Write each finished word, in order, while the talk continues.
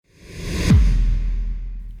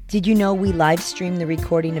Did you know we live stream the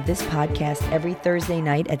recording of this podcast every Thursday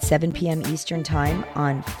night at 7 p.m. Eastern Time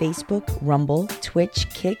on Facebook, Rumble, Twitch,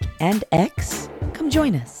 Kick, and X? Come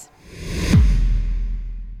join us.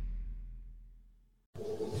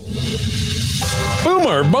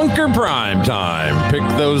 Boomer Bunker Prime Time. Pick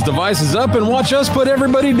those devices up and watch us put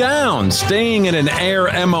everybody down. Staying in an air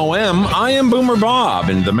MOM, I am Boomer Bob,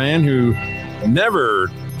 and the man who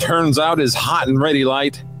never turns out his hot and ready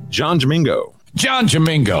light, John Jamingo. John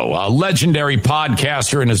Jamingo, a legendary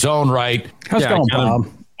podcaster in his own right. How's it going, Bob?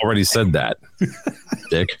 Already said that,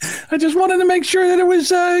 Dick. I just wanted to make sure that it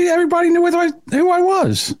was everybody knew who I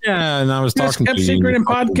was. Yeah, and I was talking to you. Secret in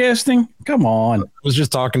podcasting? Come on. I was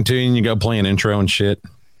just talking to you, and you go play an intro and shit.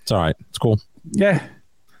 It's all right. It's cool. Yeah.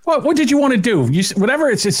 What did you want to do?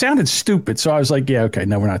 It sounded stupid, so I was like, yeah, okay,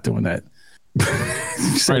 no, we're not doing that.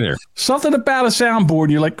 Right there. Something about a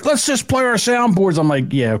soundboard. You're like, let's just play our soundboards. I'm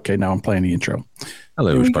like, yeah, okay, now I'm playing the intro.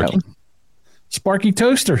 Hello, Sparky. Sparky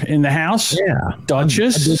Toaster in the house. Yeah.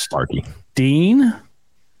 Duchess. Sparky. Dean.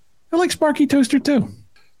 I like Sparky Toaster too.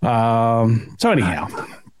 So anyhow,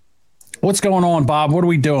 what's going on, Bob? What are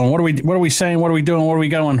we doing? What are we saying? What are we doing? Where are we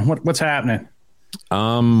going? What's happening?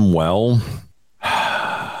 Well,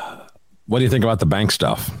 what do you think about the bank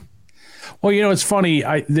stuff? Well, it's funny.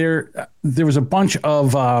 There was a bunch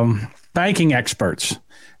of banking experts,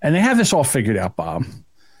 and they have this all figured out, Bob.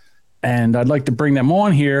 And I'd like to bring them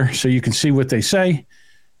on here so you can see what they say.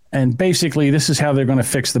 And basically, this is how they're going to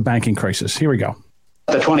fix the banking crisis. Here we go.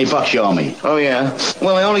 The $20 you owe me. Oh, yeah?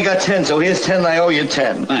 Well, I only got 10, so here's 10 and I owe you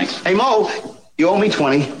 10. Thanks. Hey, Mo, you owe me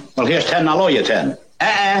 20. Well, here's 10 and I'll owe you 10.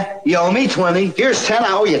 You owe me 20. Here's 10,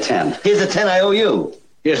 I owe you 10. Here's the 10 I owe you.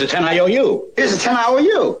 Here's the 10 I owe you. Here's the 10 I owe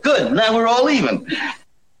you. Good, now we're all even.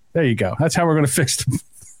 There you go. That's how we're going to fix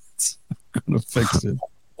it.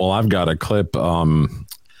 Well, I've got a clip.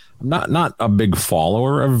 Not a big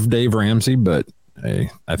follower of Dave Ramsey, but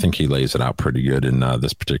I think he lays it out pretty good in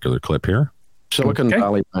this particular clip here. Silicon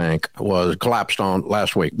Valley Bank was collapsed on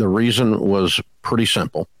last week. The reason was pretty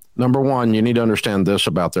simple. Number one, you need to understand this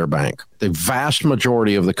about their bank. The vast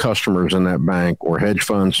majority of the customers in that bank were hedge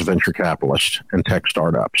funds, venture capitalists, and tech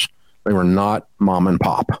startups. They were not mom and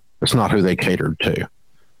pop. That's not who they catered to.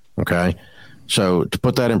 Okay. So to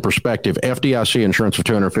put that in perspective, FDIC insurance of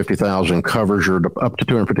 $250,000 covers up to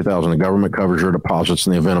 $250,000. The government covers your deposits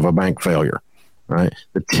in the event of a bank failure, right?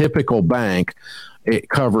 The typical bank, it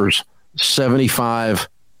covers 75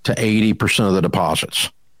 to 80% of the deposits.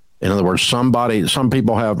 In other words, rich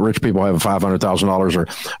people have $500,000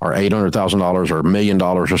 or $800,000 or $1 million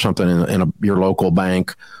or something in your local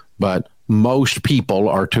bank, but most people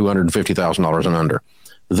are $250,000 and under.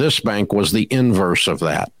 This bank was the inverse of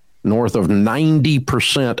that. North of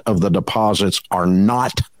 90% of the deposits are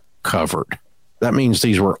not covered. That means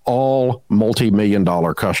these were all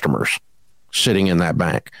multi-million-dollar customers sitting in that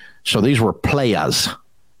bank. So these were players,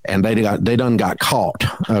 and they done got caught.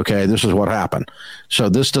 Okay, this is what happened. So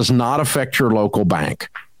this does not affect your local bank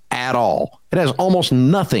at all. It has almost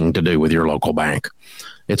nothing to do with your local bank.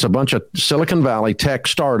 It's a bunch of Silicon Valley tech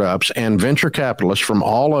startups and venture capitalists from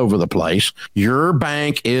all over the place. Your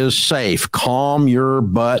bank is safe. Calm your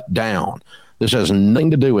butt down. This has nothing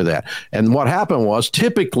to do with that. And what happened was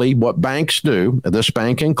typically what banks do, this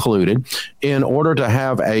bank included, in order to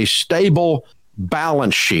have a stable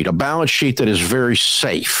balance sheet, a balance sheet that is very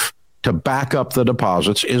safe to back up the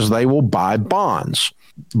deposits, is they will buy bonds.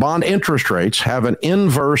 Bond interest rates have an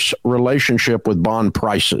inverse relationship with bond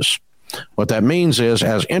prices. What that means is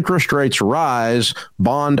as interest rates rise,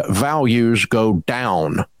 bond values go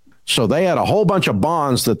down. So they had a whole bunch of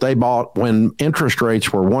bonds that they bought when interest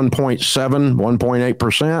rates were 1.7,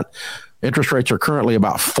 1.8%. Interest rates are currently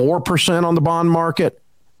about 4% on the bond market,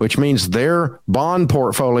 which means their bond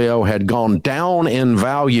portfolio had gone down in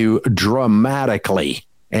value dramatically,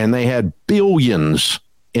 and they had billions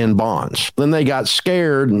in bonds. Then they got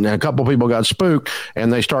scared, and a couple of people got spooked,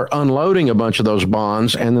 and they start unloading a bunch of those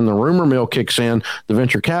bonds, and then the rumor mill kicks in. The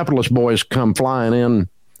venture capitalist boys come flying in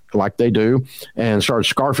like they do and start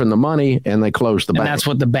scarfing the money, and they close the bank. And that's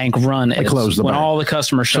what the bank run is. They close the when bank. All the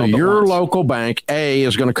customers show up. So your local bank, A,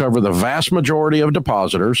 is going to cover the vast majority of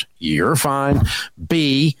depositors. You're fine.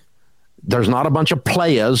 B, there's not a bunch of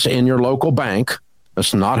players in your local bank.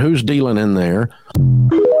 That's not who's dealing in there.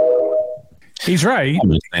 He's right.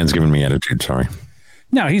 Dan's giving me attitude. Sorry.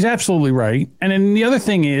 No, he's absolutely right. And then the other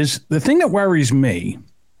thing is, the thing that worries me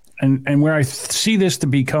and where I see this to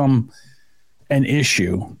become an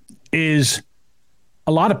issue is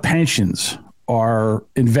a lot of pensions are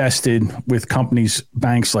invested with companies,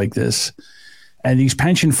 banks like this. And these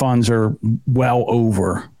pension funds are well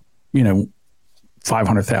over,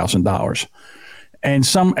 $500,000.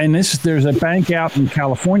 There's a bank out in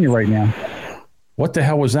California right now. What the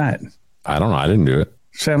hell was that? I don't know. I didn't do it.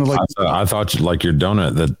 Sounded like I thought like your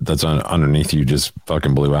donut that's underneath you just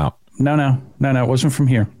fucking blew out. No. It wasn't from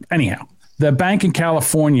here. Anyhow, the bank in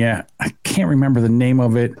California, I can't remember the name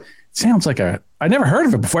of it. It sounds like I never heard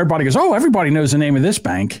of it before. Everybody goes, oh, everybody knows the name of this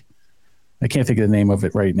bank. I can't think of the name of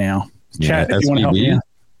it right now. Yeah, Chat, if you want to help me out.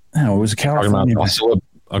 No, it was a California bank.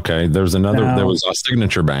 Okay, there's another. No. There was a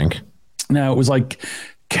Signature Bank. No, it was like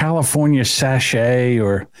California Sachet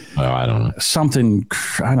or I don't know, something.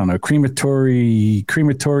 I don't know,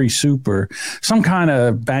 crematory soup or some kind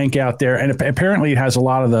of bank out there. And apparently it has a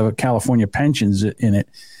lot of the California pensions in it.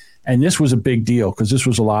 And this was a big deal because this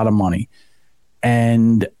was a lot of money.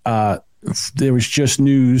 And there was just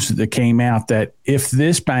news that came out that if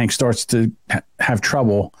this bank starts to have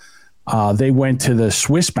trouble, they went to the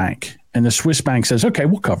Swiss bank, and the Swiss bank says, okay,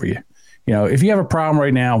 we'll cover you. You know, if you have a problem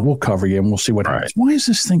right now, we'll cover you and we'll see what happens. Why is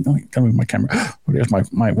this thing? Come with my camera. There's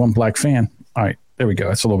my one black fan. All right, there we go.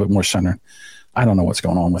 That's a little bit more centered. I don't know what's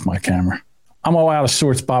going on with my camera. I'm all out of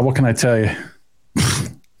sorts, Bob. What can I tell you?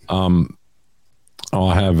 I'll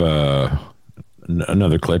have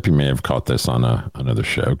another clip. You may have caught this on another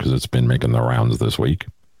show because it's been making the rounds this week.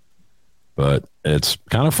 But it's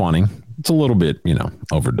kind of funny. It's a little bit,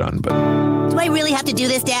 overdone. But do I really have to do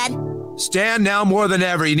this, Dad? Stan, now more than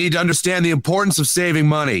ever, you need to understand the importance of saving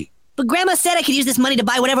money. But Grandma said I could use this money to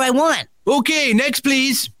buy whatever I want. Okay, next,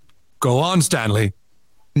 please. Go on, Stanley.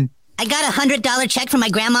 I got a $100 check from my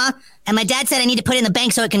grandma, and my dad said I need to put it in the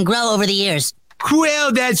bank so it can grow over the years.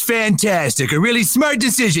 Well, that's fantastic. A really smart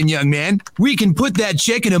decision, young man. We can put that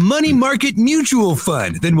check in a money market mutual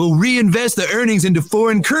fund. Then we'll reinvest the earnings into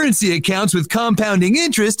foreign currency accounts with compounding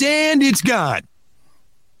interest, and it's gone.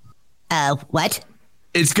 What?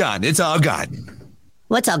 It's gone. It's all gone.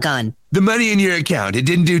 What's all gone? The money in your account. It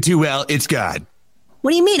didn't do too well. It's gone.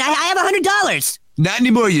 What do you mean? I have $100. Not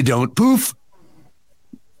anymore, you don't. Poof.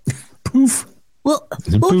 Poof. Well,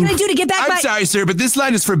 what can I do to get back I'm sorry, sir, but this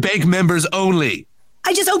line is for bank members only.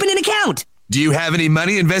 I just opened an account. Do you have any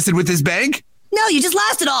money invested with this bank? No, you just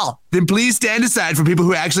lost it all. Then please stand aside for people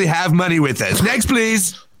who actually have money with us. Next,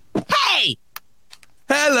 please. Hey!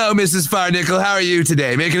 Hello, Mrs. Farnickel. How are you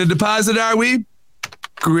today? Making a deposit, are we?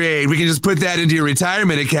 Great. We can just put that into your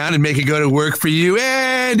retirement account and make it go to work for you,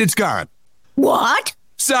 and it's gone. What?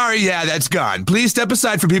 Sorry, yeah, that's gone. Please step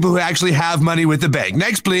aside for people who actually have money with the bank.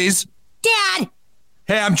 Next, please. Dad!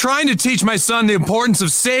 Hey, I'm trying to teach my son the importance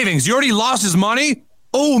of savings. You already lost his money?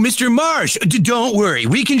 Oh, Mr. Marsh, don't worry.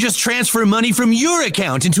 We can just transfer money from your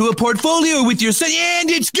account into a portfolio with your son,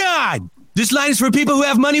 and it's gone. This line is for people who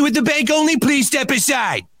have money with the bank only. Please step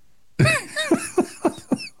aside.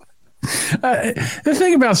 The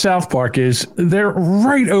thing about South Park is they're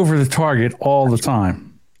right over the target all the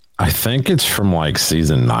time. I think it's from like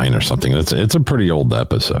season 9 or something. It's a pretty old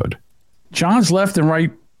episode. John's left and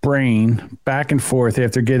right brain back and forth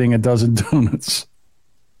after getting a dozen donuts.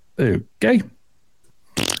 Okay.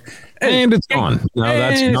 And it's gone. No,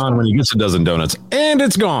 that's gone when he gets a dozen donuts. And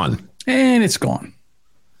it's gone. And it's gone.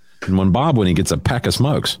 And when he gets a pack of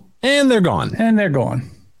smokes. And they're gone. And they're gone.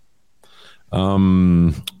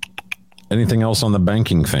 Anything else on the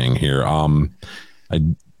banking thing here?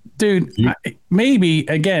 Maybe,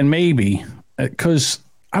 because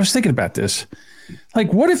I was thinking about this.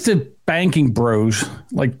 Like, what if the banking bros,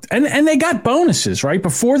 and they got bonuses, right?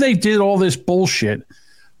 Before they did all this bullshit,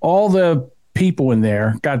 all the people in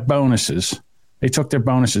there got bonuses. They took their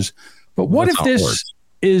bonuses. But what if this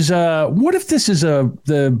is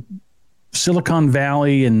the Silicon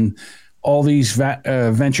Valley and all these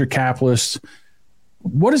venture capitalists?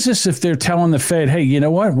 What is this if they're telling the Fed, hey, you know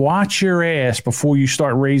what? Watch your ass before you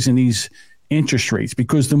start raising these interest rates,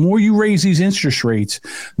 because the more you raise these interest rates,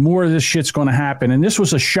 the more of this shit's going to happen. And this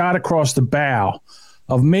was a shot across the bow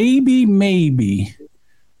of maybe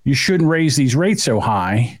you shouldn't raise these rates so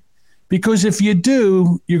high, because if you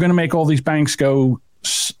do, you're going to make all these banks go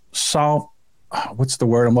what's the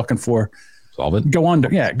word I'm looking for? Solvent? Go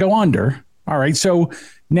under. Yeah, go under. All right. So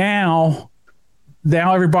now they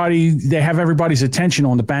have everybody's attention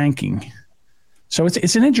on the banking. So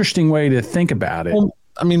it's an interesting way to think about it. Well,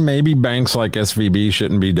 I mean, maybe banks like SVB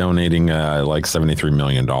shouldn't be donating like $73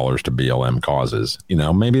 million to BLM causes.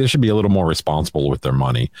 Maybe they should be a little more responsible with their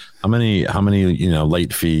money. How many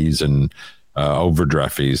late fees and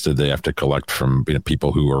overdraft fees did they have to collect from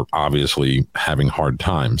people who are obviously having hard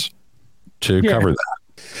times to cover that,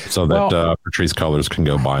 so that Patrice Cullors can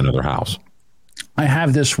go buy another house? I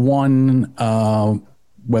have this one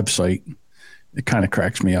website. It kind of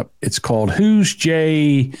cracks me up. It's called Who's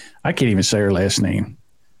J. I can't even say her last name.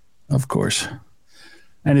 Of course.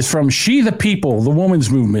 And it's from She the People, the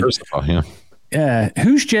women's movement. Ursula, yeah.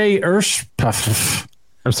 Who's Jay Ursula?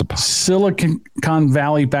 Silicon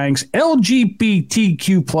Valley Bank's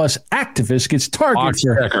LGBTQ plus activist gets targeted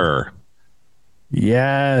for Checker.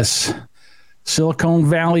 Yes. Silicon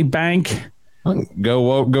Valley Bank. Go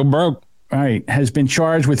woke, go broke. Right. Has been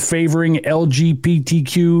charged with favoring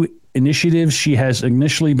LGBTQ initiatives. She has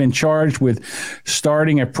initially been charged with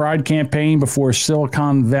starting a pride campaign before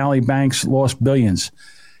Silicon Valley Banks lost billions.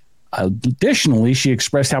 Additionally, she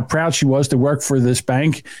expressed how proud she was to work for this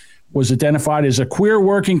bank, was identified as a queer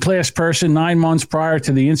working class person 9 months prior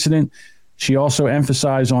to the incident. She also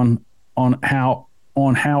emphasized on how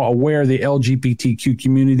aware the LGBTQ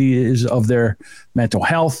community is of their mental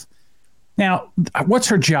health. Now, what's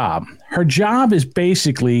her job? Her job is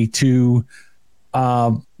basically to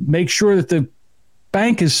make sure that the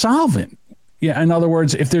bank is solvent. Yeah, in other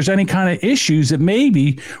words, if there's any kind of issues, that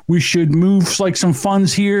maybe we should move like some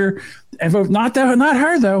funds here. Not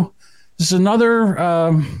her though. This is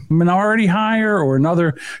another minority hire or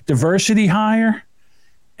another diversity hire,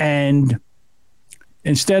 and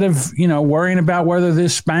instead of worrying about whether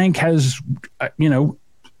this bank has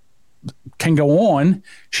can go on,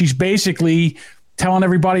 she's basically telling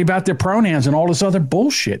everybody about their pronouns and all this other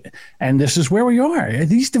bullshit. And this is where we are.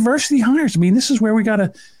 These diversity hires. I mean, this is where we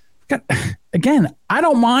got. Again, I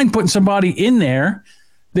don't mind putting somebody in there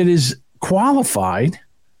that is qualified,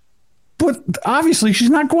 but obviously she's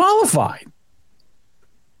not qualified.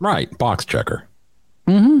 Right, box checker.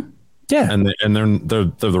 Mm-hmm. Yeah, and they're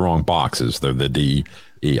the wrong boxes. They're the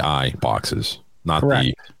DEI boxes, not Correct.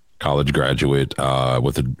 The college graduate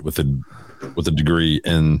with a degree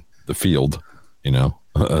in the field.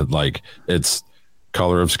 Like it's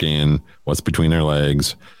color of skin, what's between their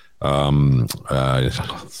legs.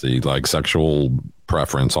 See, like sexual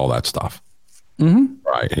preference, all that stuff. Mm-hmm.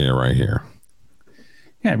 Right here.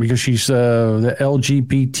 Yeah, because she's the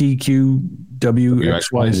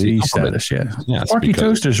LGBTQWXYZ status. Yeah. Sparky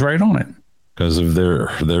Toaster's right on it. Because of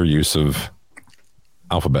their use of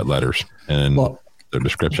alphabet letters in their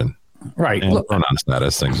description. Right. And pronoun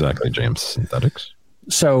status. Exactly, James. Synthetics.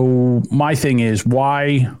 So my thing is,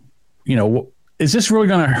 why, is this really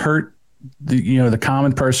going to hurt the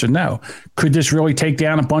common person? No. Could this really take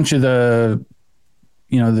down a bunch of the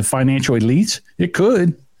financial elites? It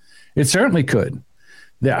could. It certainly could.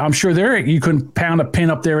 I'm sure you couldn't pound a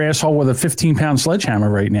pin up their asshole with a 15-pound sledgehammer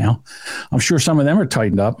right now. I'm sure some of them are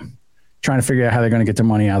tightened up, trying to figure out how they're going to get the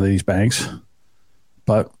money out of these banks.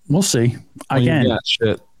 But we'll see. Again, you got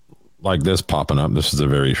shit like this popping up. This is a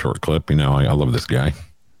very short clip. I love this guy.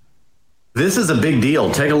 This is a big deal.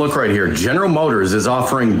 Take a look right here. General Motors is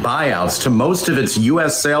offering buyouts to most of its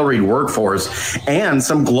U.S. salaried workforce and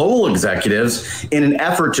some global executives in an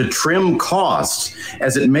effort to trim costs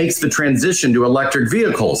as it makes the transition to electric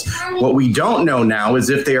vehicles. What we don't know now is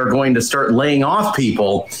if they are going to start laying off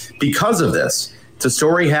people because of this. It's a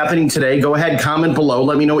story happening today. Go ahead, comment below.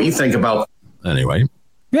 Let me know what you think about. Anyway.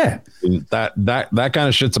 Yeah. That kind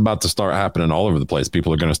of shit's about to start happening all over the place.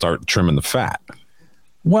 People are going to start trimming the fat.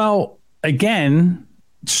 Well, again,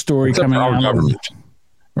 story coming out. Government.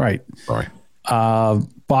 Right. Sorry.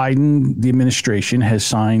 Biden, the administration has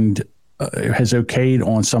signed, has okayed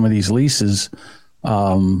on some of these leases,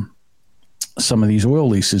 some of these oil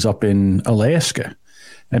leases up in Alaska,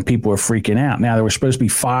 and people are freaking out. Now, there were supposed to be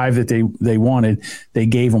 5 that they wanted. They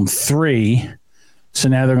gave them 3. So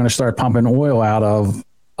now they're going to start pumping oil out of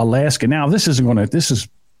Alaska. Now, this isn't going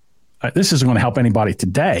to help anybody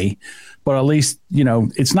today, but at least,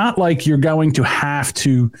 it's not like you're going to have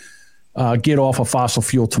to get off of fossil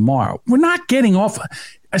fuel tomorrow. We're not getting off.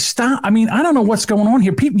 I mean, I don't know what's going on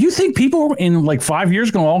here. You think people in like 5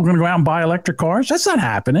 years all going to go out and buy electric cars? That's not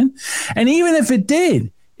happening. And even if it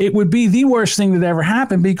did, it would be the worst thing that ever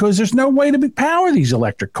happened, because there's no way to power these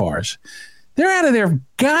electric cars. They're out of their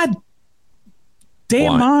goddamn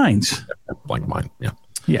minds. Like mine, yeah.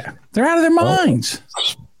 Yeah, they're out of their minds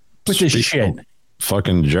with this shit.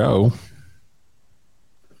 Fucking Joe.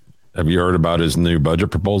 Have you heard about his new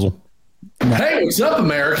budget proposal? Hey, what's up,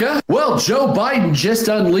 America? Well, Joe Biden just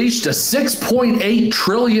unleashed a $6.8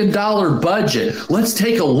 trillion budget. Let's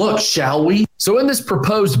take a look, shall we? So in this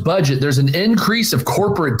proposed budget, there's an increase of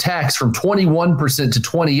corporate tax from 21% to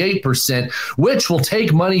 28%, which will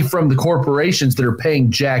take money from the corporations that are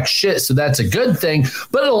paying jack shit. So that's a good thing,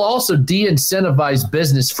 but it'll also de-incentivize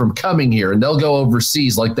business from coming here, and they'll go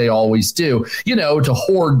overseas like they always do, to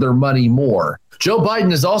hoard their money more. Joe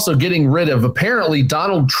Biden is also getting rid of apparently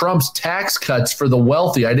Donald Trump's tax cuts for the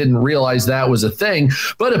wealthy. I didn't realize that was a thing,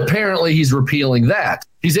 but apparently he's repealing that.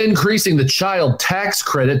 He's increasing the child tax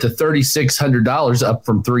credit to $3,600, up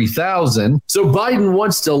from $3,000. So Biden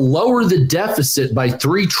wants to lower the deficit by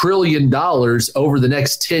 $3 trillion over the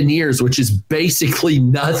next 10 years, which is basically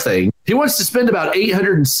nothing. He wants to spend about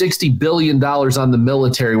 $860 billion on the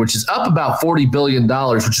military, which is up about $40 billion,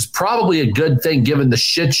 which is probably a good thing given the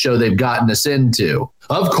shit show they've gotten us into.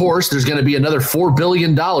 Of course, there's going to be another $4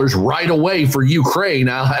 billion right away for Ukraine.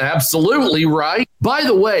 Absolutely right. By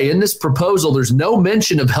the way, in this proposal, there's no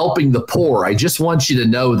mention of helping the poor. I just want you to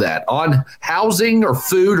know that on housing or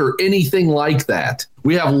food or anything like that.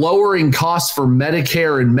 We have lowering costs for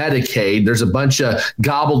Medicare and Medicaid. There's a bunch of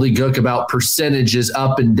gobbledygook about percentages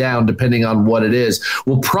up and down, depending on what it is.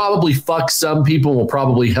 We'll probably fuck some people, will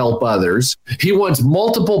probably help others. He wants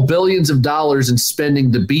multiple billions of dollars in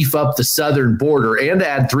spending to beef up the southern border and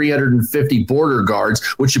add 350 border guards,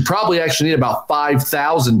 which you probably actually need about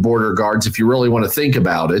 5,000 border guards if you really want to think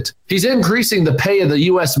about it. He's increasing the pay of the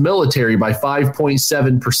U.S. military by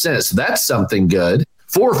 5.7%. So that's something good.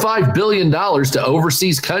 $4 or $5 billion to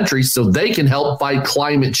overseas countries so they can help fight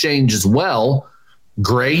climate change as well.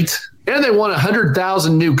 Great. And they want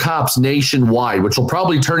 100,000 new cops nationwide, which will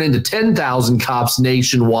probably turn into 10,000 cops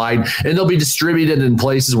nationwide, and they'll be distributed in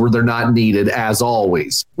places where they're not needed, as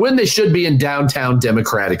always, when they should be in downtown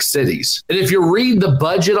Democratic cities. And if you read the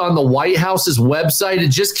budget on the White House's website, it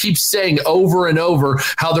just keeps saying over and over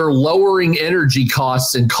how they're lowering energy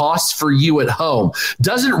costs and costs for you at home.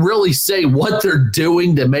 Doesn't really say what they're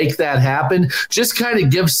doing to make that happen. Just kind of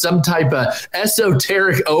gives some type of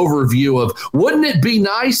esoteric overview of, wouldn't it be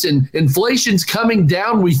nice and inflation's coming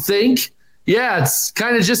down, we think? Yeah, it's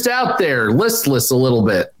kind of just out there, listless a little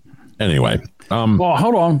bit. Anyway. Well,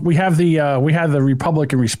 hold on. We have the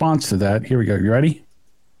Republican response to that. Here we go. You ready?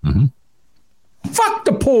 Mm-hmm. Fuck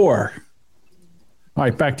the poor. All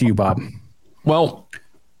right, back to you, Bob. Well,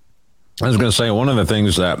 I was going to say one of the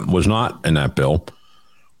things that was not in that bill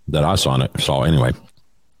that I saw anyway,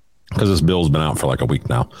 because this bill's been out for like a week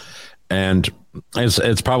now, and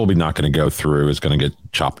it's probably not going to go through. It's going to get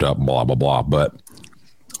chopped up, blah, blah, blah. But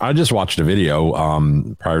I just watched a video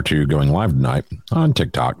prior to going live tonight on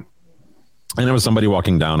TikTok. And it was somebody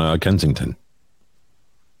walking down Kensington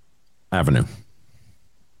Avenue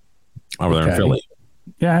over there in Philly.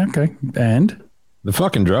 Yeah, okay. And? The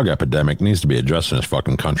fucking drug epidemic needs to be addressed in this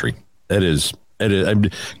fucking country. It is.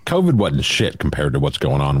 COVID wasn't shit compared to what's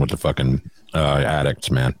going on with the fucking addicts,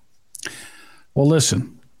 man. Well,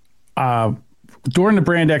 listen. During the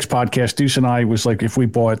Brand X podcast, Deuce and I was like, if we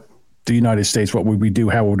bought the United States, what would we do?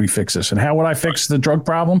 How would we fix this? And how would I fix the drug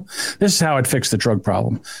problem? This is how I'd fix the drug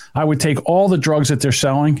problem. I would take all the drugs that they're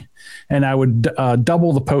selling and I would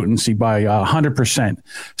double the potency by 100%.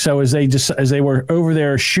 So as they were over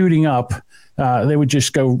there shooting up, they would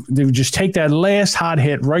just take that last hot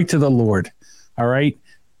hit right to the Lord. All right.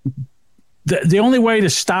 The only way to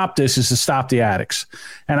stop this is to stop the addicts.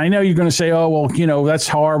 And I know you're going to say, oh, well, that's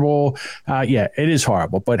horrible. Yeah, it is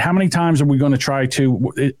horrible. But how many times are we going to try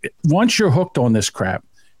to, once you're hooked on this crap,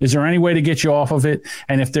 is there any way to get you off of it?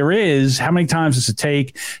 And if there is, how many times does it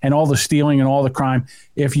take, and all the stealing and all the crime?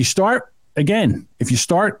 If you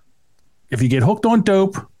get hooked on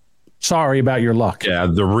dope, sorry about your luck. Yeah,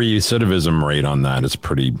 the recidivism rate on that is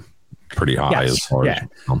pretty high. Yes, as far as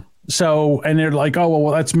So, and they're like, oh,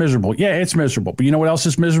 well, that's miserable. Yeah, it's miserable. But you know what else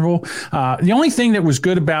is miserable? The only thing that was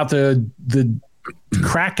good about the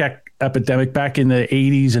crack epidemic back in the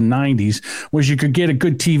 80s and 90s was you could get a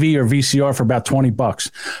good TV or VCR for about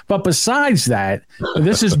 $20. But besides that,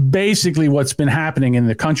 this is basically what's been happening in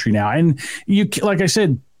the country now. And you, like I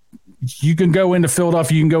said, you can go into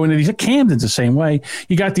Philadelphia, you can go into these. Camden's the same way.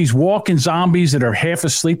 You got these walking zombies that are half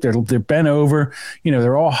asleep. They're bent over.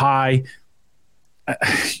 They're all high.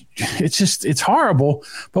 It's horrible.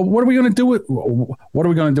 But what are we going to do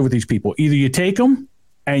with these people? Either you take them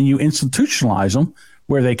and you institutionalize them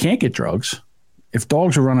where they can't get drugs. If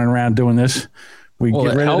dogs are running around doing this, we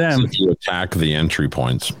get rid of them. If you attack the entry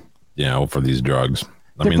points, for these drugs.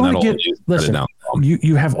 Listen,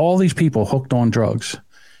 you have all these people hooked on drugs.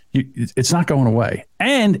 It's not going away.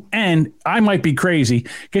 And I might be crazy.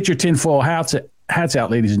 Get your tinfoil hats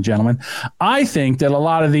out, ladies and gentlemen. I think that a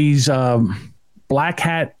lot of these black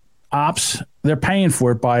hat ops, they're paying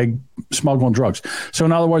for it by smuggling drugs. So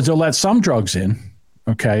in other words, they'll let some drugs in,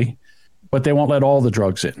 okay, but they won't let all the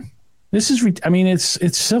drugs in. This is,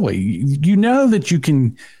 it's silly. You know that you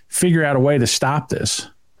can figure out a way to stop this.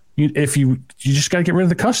 You just got to get rid of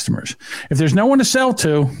the customers. If there's no one to sell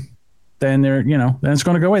to, then then it's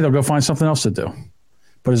going to go away. They'll go find something else to do.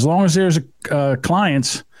 But as long as there's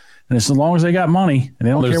clients, and as long as they got money, and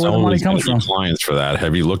they don't care where the money comes from. Clients for that.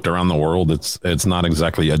 Have you looked around the world? It's not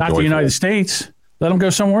exactly a not the United States. Let them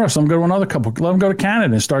go somewhere else. Let them go to another couple. Let them go to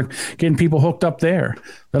Canada and start getting people hooked up there.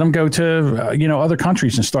 Let them go to other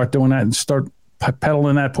countries and start doing that and start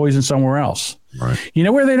peddling that poison somewhere else. Right. You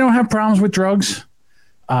know where they don't have problems with drugs?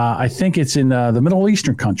 I think it's in the Middle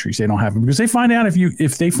Eastern countries. They don't have them because they find out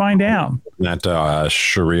if they find out that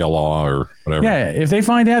Sharia law or whatever. Yeah, if they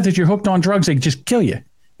find out that you're hooked on drugs, they just kill you.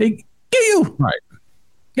 They kill you. Right.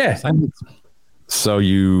 Yeah. So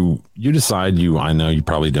you decide I know you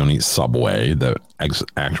probably don't eat Subway, the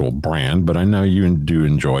actual brand, but I know you do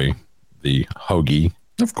enjoy the hoagie.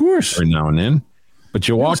 Of course. Every now and then. But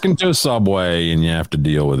you walk into a Subway and you have to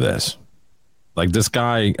deal with this. Like this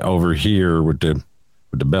guy over here with the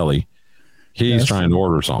belly, he's trying to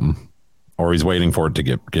order something, or he's waiting for it to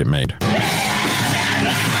get made.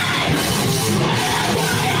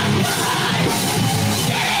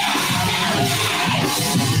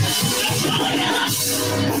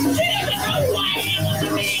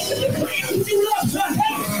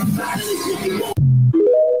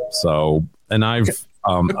 So, and I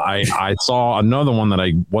saw another one that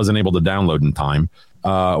I wasn't able to download in time,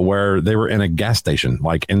 where they were in a gas station,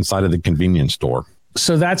 like inside of the convenience store.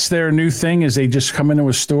 So that's their new thing, is they just come into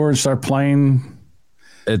a store and start playing.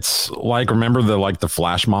 It's like, remember the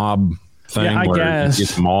flash mob thing? Yeah, I guess. He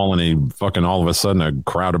gets them all and he fucking all of a sudden a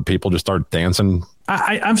crowd of people just start dancing.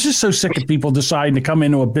 I'm just so sick of people deciding to come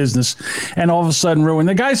into a business and all of a sudden ruin.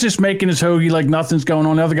 The guy's just making his hoagie like nothing's going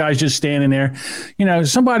on. The other guy's just standing there.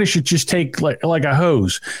 Somebody should just take like a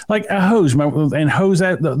hose, and hose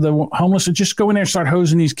that the homeless would just go in there and start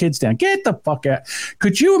hosing these kids down. Get the fuck out.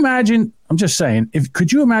 Could you imagine? I'm just saying,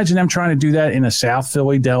 could you imagine them trying to do that in a South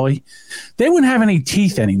Philly deli? They wouldn't have any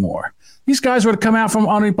teeth anymore. These guys would have come out from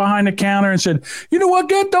behind the counter and said, "You know what?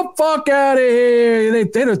 Get the fuck out of here!"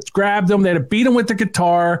 They'd have grabbed them. They'd have beat them with the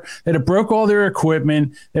guitar. They'd have broke all their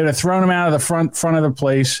equipment. They'd have thrown them out of the front of the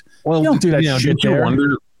place. Well, you don't do that shit there.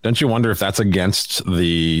 Don't you wonder if that's against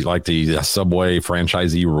the Subway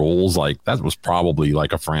franchisee rules? Like that was probably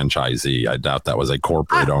like a franchisee. I doubt that was a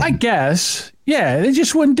corporate owner. I guess. Yeah, they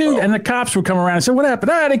just wouldn't do that. And the cops would come around and say, "What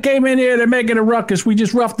happened?" They came in here. They're making a ruckus. We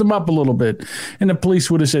just roughed them up a little bit. And the police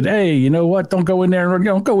would have said, "Hey, you know what? Don't go in there.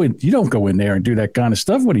 Don't go in. You don't go in there and do that kind of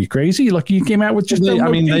stuff. What are you, crazy? Lucky you came out with just."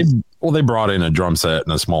 They brought in a drum set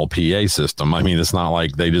and a small PA system. I mean, it's not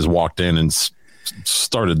like they just walked in and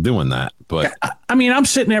started doing that. But I mean, I'm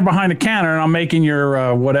sitting there behind the counter and I'm making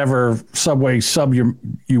your whatever Subway sub you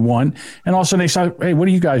want, and all of a sudden they say, "Hey, what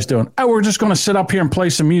are you guys doing?" "Oh, we're just going to sit up here and play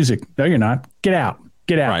some music." "No, you're not. Get out.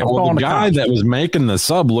 Get out." Right. Well, the guy that was making the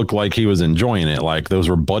sub looked like he was enjoying it, like those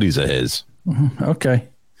were buddies of his. Okay.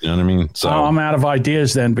 You know what I mean? So I'm out of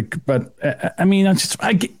ideas then, but I mean,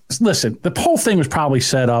 listen, the whole thing was probably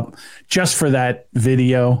set up just for that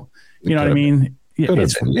video. You know what I mean?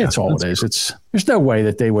 It's all it is. There's no way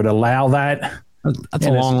that they would allow that. That's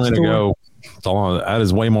a long way to go. That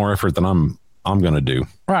is way more effort than I'm going to do.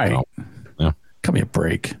 Right. Yeah. Cut me a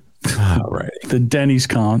break. All right. The Denny's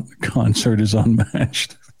concert is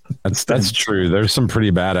unmatched. That's true. There's some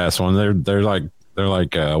pretty badass ones. They're like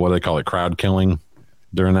what do they call it? Crowd killing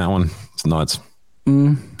during that one. It's nuts.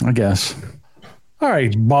 I guess. All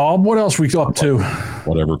right, Bob. What else we up to?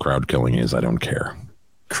 Whatever crowd killing is, I don't care.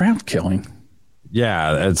 Crowd killing.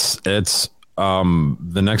 Yeah, it's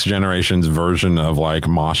the next generation's version of like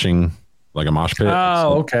moshing, like a mosh pit.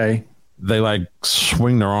 Oh, okay. They like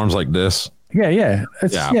swing their arms like this. Yeah. You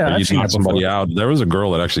knock somebody out. There was a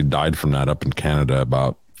girl that actually died from that up in Canada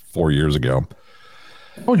about 4 years ago.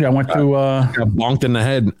 Oh yeah, I went to got bonked in the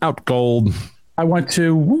head, out cold. I went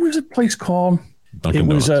to, what was the place called? Dunkin'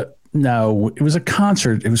 Donuts. It was a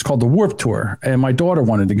concert. It was called the Warped Tour, and my daughter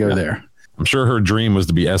wanted to go there. I'm sure her dream was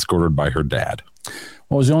to be escorted by her dad.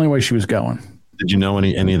 Well, it was the only way she was going. Did you know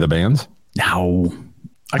any of the bands? No.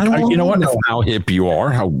 You know what? How hip you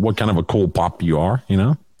are, what kind of a cool pop you are, you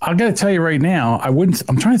know? I got to tell you right now, I'm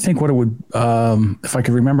trying to think what it would, if I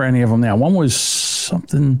could remember any of them now. One was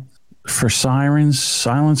something for Sirens,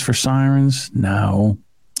 Silence for Sirens. No,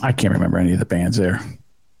 I can't remember any of the bands there.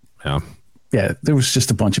 Yeah, there was just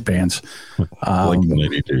a bunch of bands.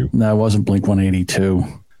 Blink-182. No, it wasn't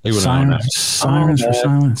Blink-182. Sirens for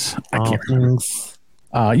Silence. I can't remember.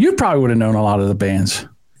 You probably would have known a lot of the bands.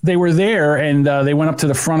 They were there, and they went up to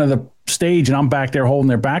the front of the stage, and I'm back there holding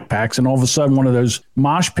their backpacks, and all of a sudden one of those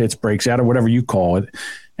mosh pits breaks out, or whatever you call it,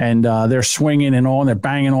 and they're swinging and all, and they're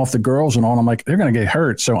banging off the girls and all. And I'm like, they're going to get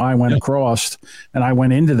hurt. So I went across and I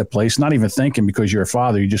went into the place, not even thinking, because you're a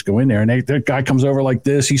father, you just go in there, and the guy comes over like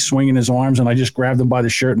this. He's swinging his arms, and I just grabbed him by the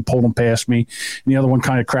shirt and pulled him past me. And the other one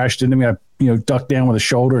kind of crashed into me. I ducked down with a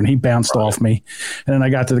shoulder, and he bounced off me. And then I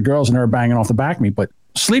got to the girls, and they were banging off the back of me. But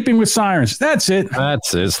Sleeping with Sirens, that's it.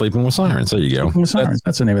 That's it. Sleeping with Sirens. There you go. Sleeping with Sirens.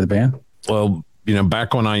 That's the name of the band. Well,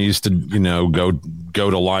 back when I used to, go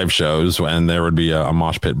to live shows and there would be a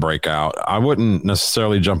mosh pit breakout, I wouldn't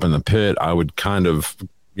necessarily jump in the pit. I would kind of,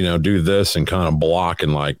 do this and kind of block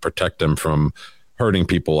and like protect them from hurting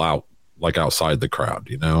people out, like outside the crowd,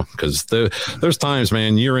 because there's times,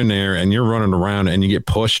 man, you're in there and you're running around and you get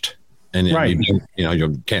pushed and you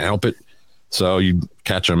can't help it. So you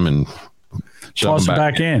catch them and toss them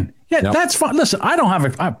back in. Yeah, yep. That's fine. Listen, I don't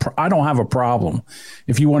have a problem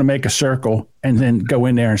if you want to make a circle and then go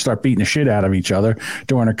in there and start beating the shit out of each other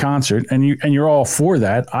during a concert, and you're all for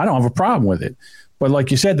that. I don't have a problem with it. But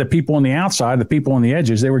like you said, the people on the outside, the people on the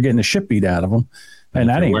edges, they were getting the shit beat out of them, and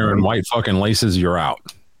that ain't wearing white fucking laces. You're out.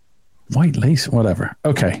 White lace, whatever.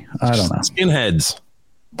 Okay, I don't know. Skinheads.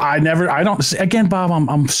 I don't. Again, Bob,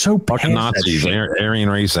 I'm so fucking Nazis, Aryan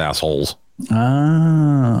race assholes.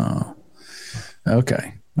 Oh,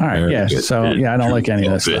 okay. All right. Yeah. So I don't like any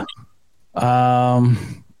of this stuff.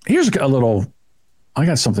 Here's a little. I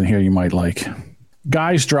got something here you might like.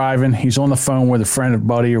 Guy's driving. He's on the phone with a friend, or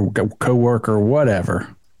buddy, or coworker, or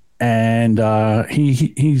whatever, and I'll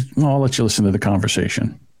let you listen to the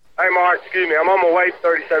conversation. Hey, Mark. Excuse me. I'm on my way to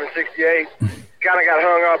 3768. Kind of got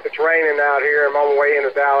hung up. It's raining out here. I'm on my way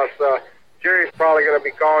into Dallas. Jerry's probably going to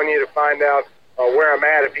be calling you to find out where I'm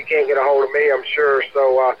at if he can't get a hold of me, I'm sure.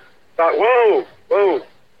 So thought, whoa.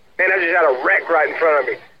 Man, I just had a wreck right in front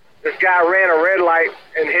of me. This guy ran a red light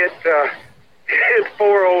and hit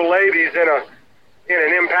four old ladies in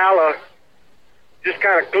an Impala. Just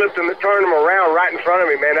kind of clipped them and turned them around right in front of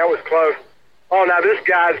me, man. That was close. Oh, now this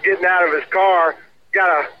guy's getting out of his car.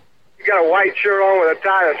 He's got a white shirt on with a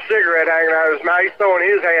tie and a cigarette hanging out of his mouth. He's throwing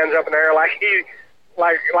his hands up in the air like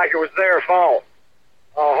it was their fault.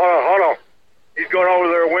 Oh, hold on. He's going over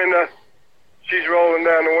to their window. She's rolling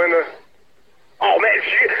down the window. Oh, man,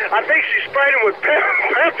 I think she sprayed him with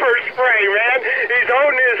pepper spray, man. He's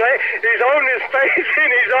holding his face, and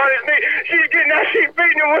he's on his knee. She's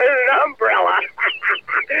beating him with an umbrella.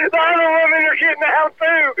 The other women are getting out,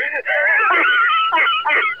 too.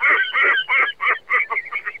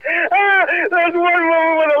 There's one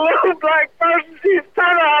woman with a little black person. She's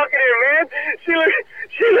tomahawking him, man. She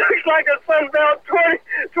looks like a Sunbelt 20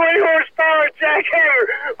 horsepower jackhammer.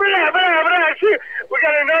 We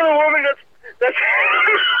got another woman that's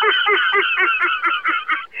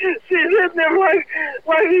she's hitting him like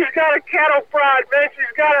he's got a cattle prod, man.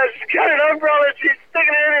 She's got an umbrella. She's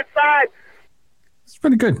sticking it inside. It's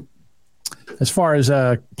pretty good. As far as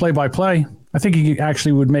play-by-play, I think he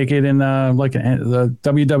actually would make it in the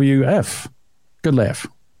WWF. Good laugh.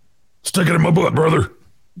 Stick it in my butt, brother.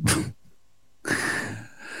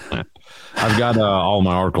 I've got all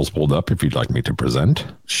my articles pulled up if you'd like me to present.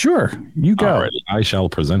 Sure, you go. All right, I shall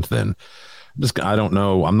present then. I don't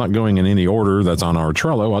know. I'm not going in any order that's on our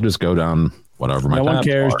Trello. I'll just go down whatever my tabs are. No one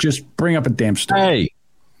cares. Just bring up a damn story. Hey,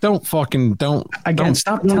 don't. Stop.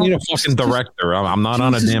 You need a fucking director. I'm not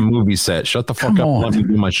on a damn movie set. Shut the fuck up and let me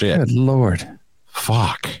do my shit. Good Lord.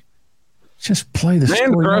 Fuck. Just play the story.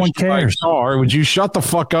 Man no one crushed by cares. car. Would you shut the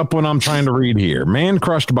fuck up when I'm trying to read here? Man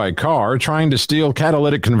crushed by car trying to steal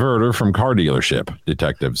catalytic converter from car dealership,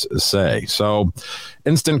 detectives say. So,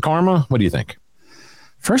 instant karma. What do you think?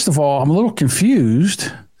 First of all, I'm a little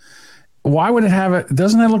confused. Why would it have it?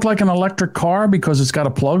 Doesn't it look like an electric car because it's got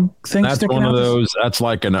a plug thing that's sticking one out? Of those. That's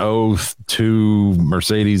like an 02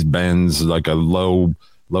 Mercedes Benz, like a low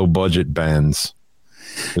budget Benz.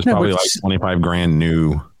 It's probably like 25 grand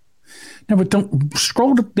new. No, but don't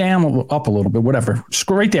scroll down up a little bit, whatever.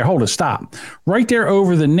 Scroll right there. Hold it. Stop. Right there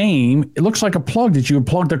over the name. It looks like a plug that you would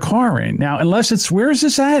plug the car in. Now, unless it's, where is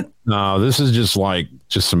this at? No, this is just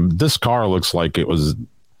this car looks like it was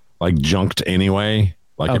like junked anyway.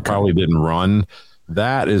 Like It probably didn't run.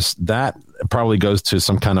 That probably goes to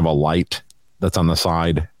some kind of a light that's on the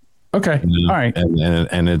side. Okay. All right.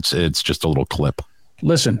 And it's just a little clip.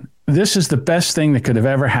 Listen, this is the best thing that could have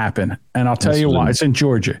ever happened. And I'll tell you why. It's in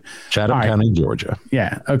Georgia. Chatham County, Georgia.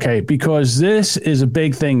 Yeah. Okay. Because this is a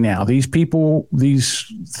big thing now. These people,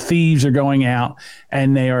 these thieves are going out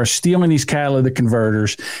and they are stealing these catalytic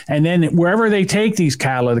converters. And then wherever they take these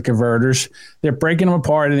catalytic converters, they're breaking them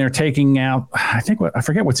apart and they're taking out, I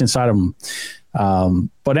forget what's inside of them.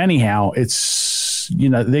 But anyhow, it's,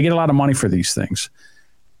 they get a lot of money for these things.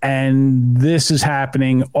 And this is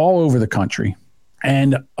happening all over the country.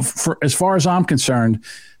 And as far as I'm concerned,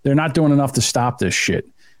 they're not doing enough to stop this shit.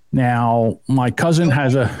 Now, my cousin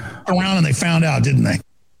has around and they found out, didn't they?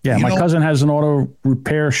 Yeah, my cousin has an auto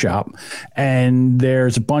repair shop, and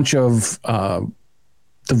there's a bunch of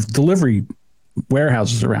delivery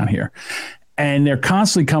warehouses around here, and they're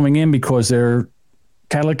constantly coming in because their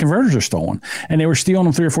catalytic converters are stolen, and they were stealing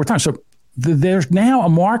them 3 or 4 times. So there's now a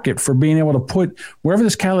market for being able to put wherever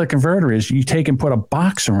this catalytic converter is, you take and put a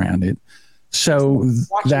box around it so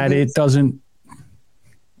that it doesn't.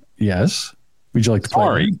 Yes. Would you like to play?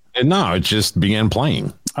 Sorry. No, it just began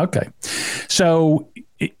playing. Okay. So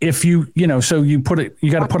if you got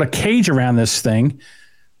to put a cage around this thing.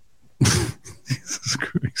 Jesus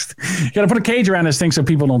Christ. You got to put a cage around this thing so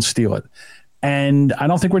people don't steal it. And I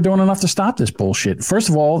don't think we're doing enough to stop this bullshit. First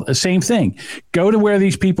of all, the same thing. Go to where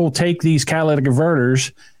these people take these catalytic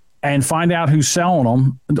converters and find out who's selling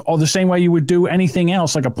them, or the same way you would do anything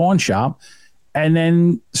else, like a pawn shop. And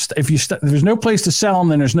then if there's no place to sell them,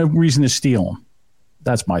 then there's no reason to steal them.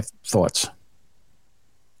 That's my thoughts.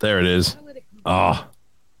 There it is. Oh.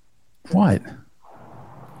 What?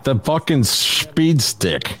 The fucking speed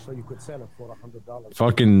stick.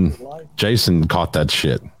 Fucking Jason caught that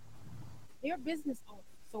shit. They're business owners.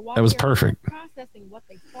 So while that was perfect. Processing what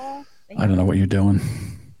they saw, I don't know what you're doing.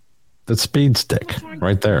 The speed stick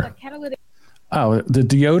right there. Oh, the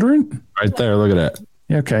deodorant? Right there. Look at that.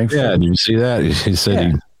 Okay. Yeah, did you see that? He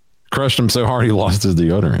said he crushed him so hard he lost his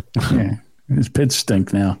deodorant. Yeah, his pits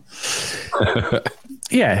stink now.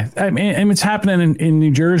 Yeah, I mean, it's happening in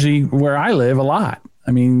New Jersey where I live a lot.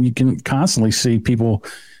 I mean, you can constantly see people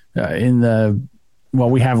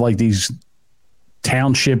we have like these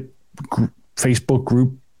township Facebook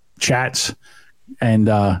group chats and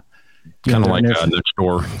kind of like a next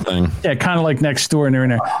door thing. Yeah, kind of like next door, and they're in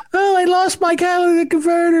there. Oh, I lost my catalytic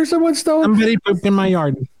converter. Someone stole it. Somebody pooped in my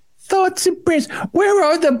yard. Thoughts and prayers. Where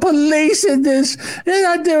are the police in this? They're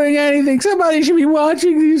not doing anything. Somebody should be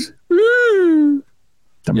watching these.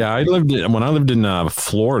 Yeah, when I lived in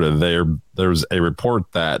Florida. There was a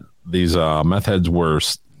report that these meth heads were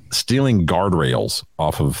stealing guardrails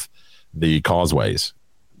off of the causeways.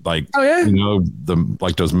 Like,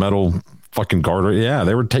 those metal fucking guardrails. Yeah,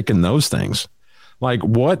 they were taking those things. Like,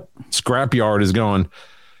 what scrapyard is going,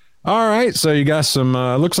 all right, so you got some,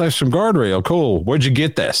 looks like some guardrail. Cool. Where'd you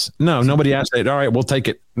get this? No, nobody asked it. All right, we'll take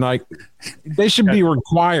it. Like, they should be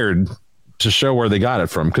required to show where they got it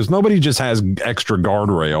from, because nobody just has extra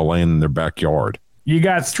guardrail laying in their backyard. You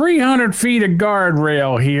got 300 feet of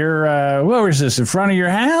guardrail here. Where was this? In front of your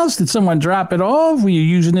house? Did someone drop it off? Were you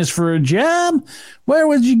using this for a job? Where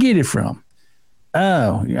would you get it from?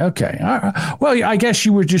 Oh, okay. Well, I guess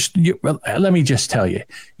you were let me just tell you.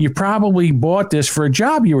 You probably bought this for a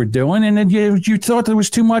job you were doing, and then you thought there was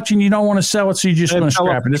too much and you don't want to sell it, so you just want to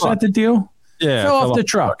scrap it. Is that the deal? Yeah. Fell off the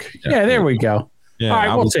truck. Yeah, there we go. Yeah, all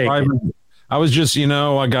right, we'll take it. I was just,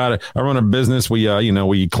 I run a business.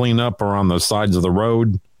 We clean up around the sides of the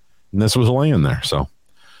road, and this was laying there. So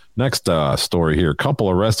next story here, couple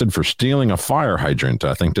arrested for stealing a fire hydrant.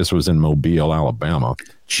 I think this was in Mobile, Alabama.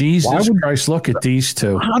 Jesus Christ, look at these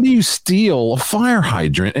two. How do you steal a fire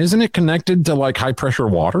hydrant? Isn't it connected to like high pressure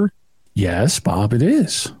water? Yes, Bob, it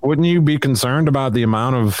is. Wouldn't you be concerned about the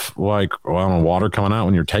amount of water coming out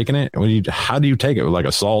when you're taking it? How do you take it? Like a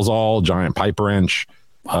Sawzall, giant pipe wrench?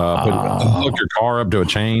 Hook your car up to a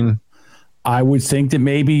chain. I would think that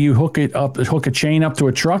maybe you hook a chain up to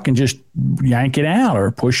a truck and just yank it out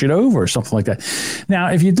or push it over or something like that.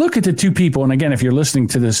 Now, if you look at the two people, and again, if you're listening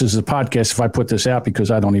to this as a podcast, if I put this out,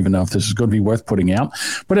 because I don't even know if this is going to be worth putting out,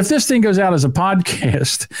 but if this thing goes out as a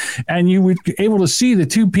podcast and you would be able to see the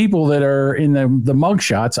two people that are in the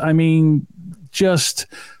mugshots, I mean, just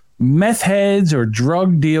meth heads or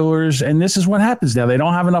drug dealers, and this is what happens now. They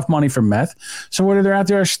don't have enough money for meth, so what are they out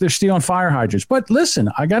there? They're stealing fire hydrants. But listen,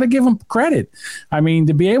 I got to give them credit. I mean,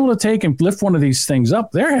 to be able to take and lift one of these things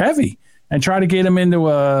up, they're heavy, and try to get them into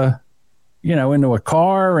a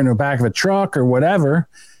car or in the back of a truck or whatever.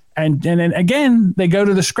 And then again, they go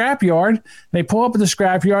to the scrapyard. They pull up at the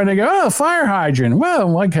scrapyard and they go, "Oh, fire hydrant.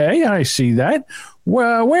 Well, okay, I see that.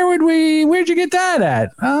 Well, where'd you get that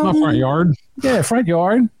at? Front yard. Yeah, front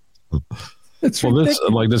yard." This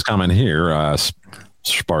comment here,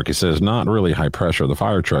 Sparky says, not really high pressure. The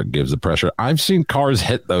fire truck gives the pressure. I've seen cars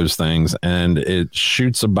hit those things and it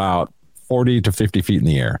shoots about 40 to 50 feet in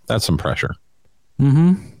the air. That's some pressure.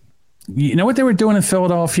 Mm-hmm. You know what they were doing in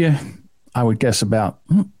Philadelphia? I would guess about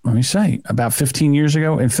 15 years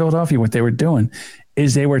ago in Philadelphia, what they were doing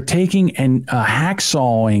is they were taking and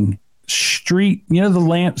hacksawing street,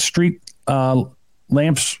 the street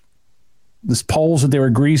lamps poles that they were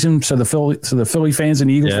greasing, so the Philly fans and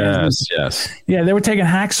Eagles fans. Yes. Yeah, they were taking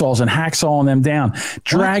hacksaws and hacksawing them down,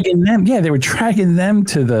 dragging them. Yeah, they were dragging them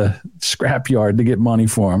to the scrapyard to get money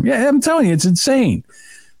for them. Yeah, I'm telling you, it's insane.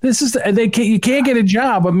 This is you can't get a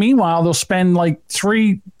job, but meanwhile they'll spend like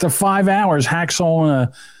 3 to 5 hours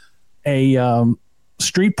hacksawing a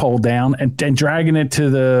street pole down and dragging it to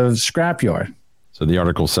the scrapyard. So the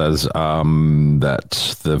article says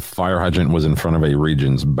that the fire hydrant was in front of a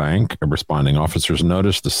Regions bank. Responding officers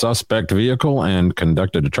noticed the suspect vehicle and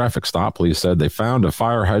conducted a traffic stop. Police said they found a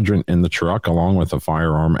fire hydrant in the truck along with a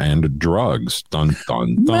firearm and drugs. Dun,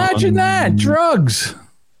 dun, dun. Imagine that, drugs.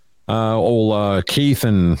 Keith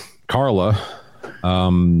and Carla,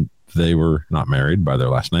 they were not married by their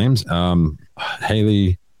last names.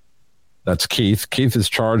 Haley. That's Keith. Keith is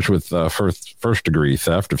charged with first-degree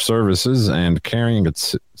theft of services and carrying a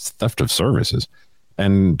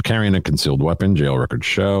concealed weapon. Jail records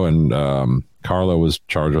show. And Carla was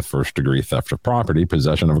charged with first-degree theft of property,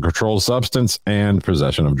 possession of a controlled substance, and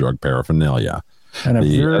possession of drug paraphernalia. And a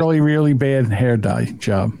really, really bad hair dye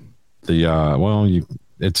job.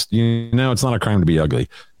 It's not a crime to be ugly.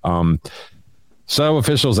 So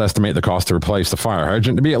officials estimate the cost to replace the fire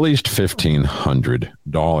hydrant to be at least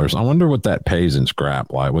 $1,500. I wonder what that pays in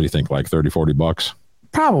scrap. Like, what do you think? Like $30-$40?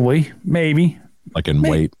 Probably, maybe. Like in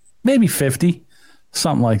weight? Maybe 50,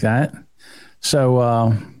 something like that.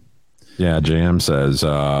 So, yeah, JM says,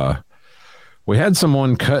 we had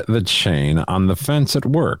someone cut the chain on the fence at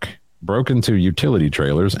work, broke into utility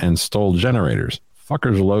trailers, and stole generators.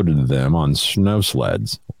 Fuckers loaded them on snow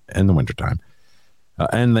sleds in the wintertime.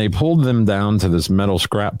 And they pulled them down to this metal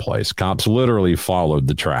scrap place. Cops literally followed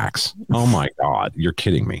the tracks. Oh my God, you're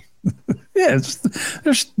kidding me. Yeah,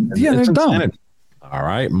 they're dumb. All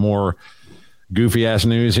right, more goofy ass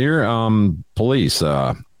news here. Police,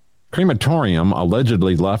 crematorium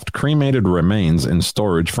allegedly left cremated remains in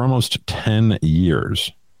storage for almost 10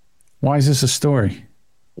 years. Why is this a story?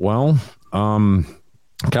 Well,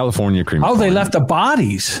 California crematorium. Oh, they left the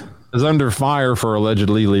bodies. Is under fire for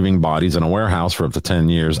allegedly leaving bodies in a warehouse for up to 10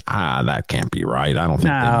 years. That can't be right. I don't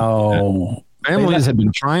think. No. Families had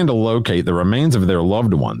been trying to locate the remains of their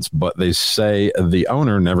loved ones, but they say the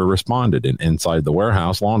owner never responded. And inside the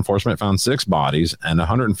warehouse, law enforcement found 6 bodies and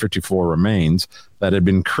 154 remains that had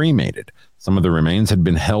been cremated. Some of the remains had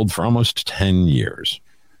been held for almost 10 years.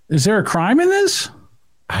 Is there a crime in this?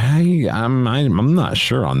 I'm not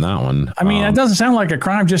sure on that one. I mean, it doesn't sound like a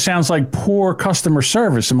crime. Just sounds like poor customer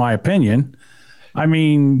service, in my opinion. I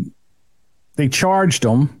mean, they charged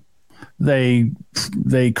them, they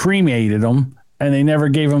cremated them, and they never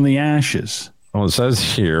gave them the ashes. Well, it says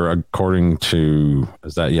here, according to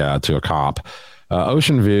a cop,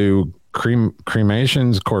 Ocean View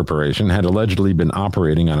Cremations Corporation had allegedly been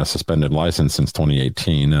operating on a suspended license since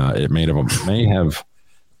 2018. It may have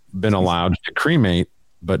been allowed to cremate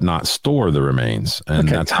but not store the remains. And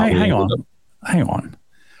okay, that's how hang on.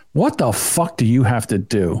 What the fuck do you have to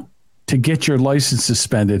do to get your license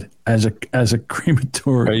suspended as a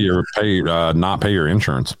crematorium? Not pay your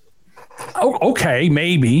insurance. Oh, okay,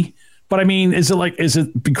 maybe. But I mean, is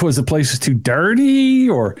it because the place is too dirty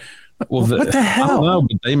or what the hell? I don't know,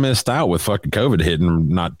 but they missed out with fucking COVID hitting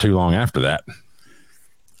not too long after that.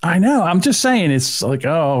 I know. I'm just saying it's like,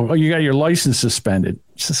 oh, you got your license suspended.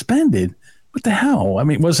 Suspended? What the hell? I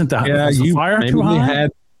mean, wasn't the fire too high?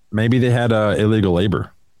 Maybe they had illegal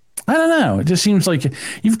labor. I don't know. It just seems like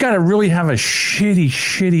you've got to really have a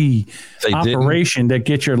shitty operation that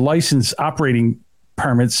gets your license operating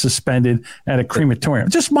permit suspended at a crematorium.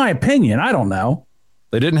 Just my opinion. I don't know.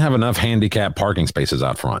 They didn't have enough handicap parking spaces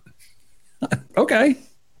out front. Okay.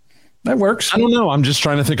 That works. I don't know. I'm just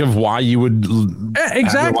trying to think of why you would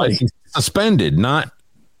exactly suspended, not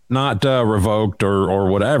revoked or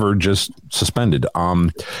whatever, just suspended.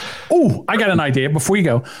 Oh, I got an idea before you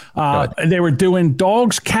go. They were doing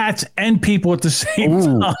dogs, cats, and people at the same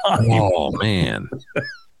time. Oh man.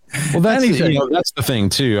 Well, that's the thing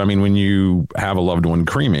too. I mean, when you have a loved one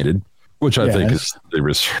cremated, which I think is the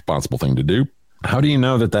responsible thing to do, how do you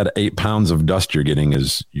know that 8 pounds of dust you're getting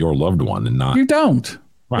is your loved one and not? You don't.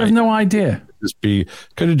 Right. You have no idea.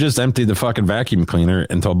 Could have just emptied the fucking vacuum cleaner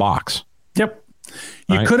into a box. Yep.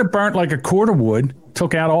 You could have burnt like a cord of wood,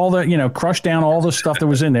 took out all the, crushed down all the stuff that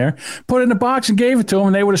was in there, put it in a box and gave it to them,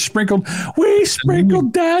 and they would have sprinkled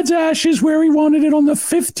Dad's ashes where he wanted it on the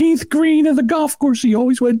 15th green of the golf course he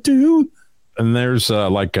always went to. And there's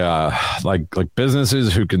like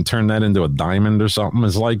businesses who can turn that into a diamond or something.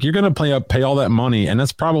 It's like you're going to pay all that money, and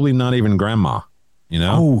that's probably not even grandma,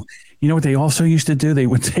 Oh, you know what they also used to do? They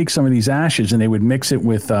would take some of these ashes and they would mix it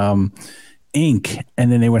with ink,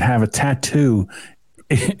 and then they would have a tattoo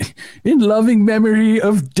in loving memory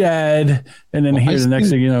of Dad. And then the next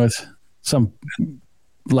thing you know, it's some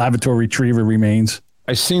Labrador retriever remains.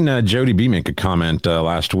 I seen Jody B make a comment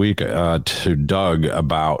last week to Doug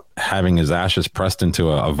about having his ashes pressed into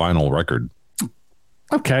a vinyl record.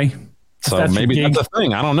 Okay. So maybe that's a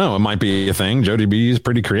thing. I don't know. It might be a thing. Jody B is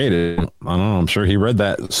pretty creative. I don't know. I'm sure he read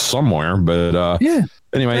that somewhere. But yeah.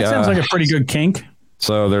 Anyway, that sounds like a pretty good kink.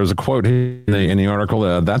 So there's a quote in the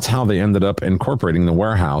article. That's how they ended up incorporating the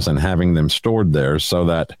warehouse and having them stored there so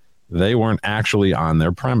that they weren't actually on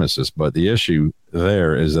their premises. But the issue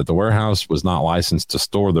there is that the warehouse was not licensed to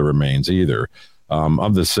store the remains either.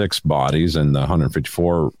 Of the 6 bodies and the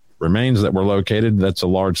 154 remains that were located, that's a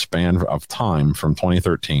large span of time from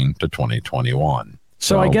 2013 to 2021.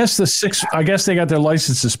 So I guess they got their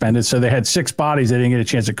license suspended. So they had 6 bodies they didn't get a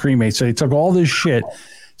chance to cremate. So they took all this shit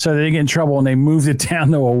so they didn't get in trouble and they moved it down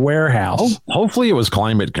to a warehouse. Hopefully it was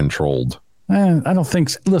climate controlled. I don't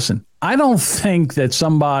think. Listen, I don't think that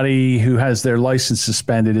somebody who has their license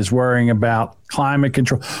suspended is worrying about climate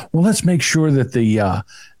control. Well, let's make sure that the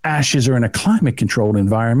ashes are in a climate controlled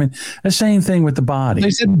environment. The same thing with the bodies. They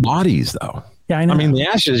said bodies, though. Yeah, I know. I mean, the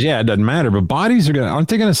ashes, it doesn't matter, but bodies aren't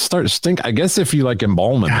they going to start to stink? I guess if you like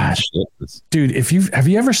embalm them and shit. Dude, have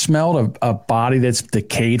you ever smelled a body that's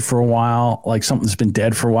decayed for a while, like something's been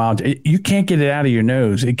dead for a while? You can't get it out of your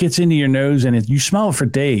nose. It gets into your nose and you smell it for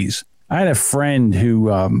days. I had a friend who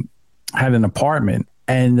had an apartment,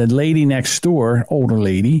 and the lady next door, older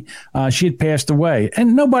lady, she had passed away,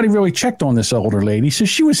 and nobody really checked on this older lady. So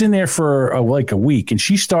she was in there for a week, and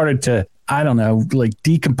she started to, I don't know, like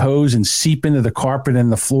decompose and seep into the carpet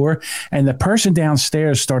and the floor. And the person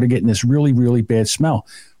downstairs started getting this really, really bad smell.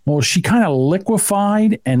 Well, she kind of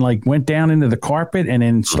liquefied and like went down into the carpet and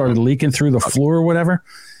then started leaking through the floor or whatever.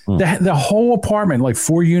 The whole apartment, like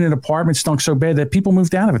 4-unit apartment, stunk so bad that people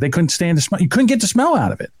moved out of it. They couldn't stand the smell. You couldn't get the smell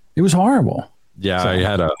out of it. It was horrible. Yeah, I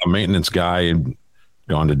had a maintenance guy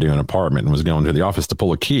gone to do an apartment and was going to the office to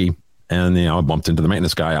pull a key. And, I bumped into the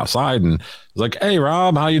maintenance guy outside and was like, "Hey,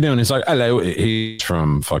 Rob, how you doing?" He's like, "Hello." He's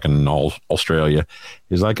from fucking Australia.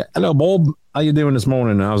 He's like, "Hello, Bob. How you doing this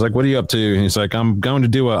morning?" And I was like, "What are you up to?" And he's like, "I'm going to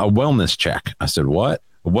do a wellness check." I said, "What?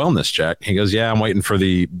 A wellness check?" He goes, "Yeah, I'm waiting for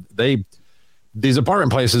these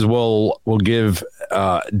apartment places will give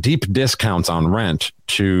deep discounts on rent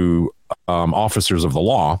to officers of the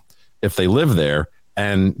law if they live there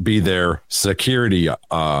and be their security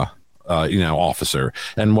officer.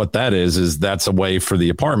 And what that is that's a way for the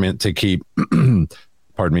apartment to keep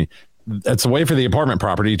pardon me, that's a way for the apartment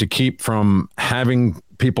property to keep from having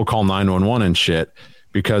people call 911 and shit,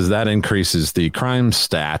 because that increases the crime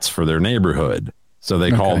stats for their neighborhood. So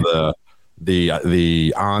they call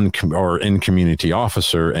the on or in community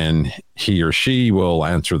officer, and he or she will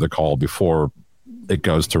answer the call before it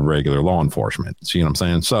goes to regular law enforcement. See what I'm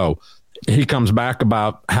saying? So he comes back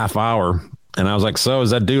about half hour, and I was like, "So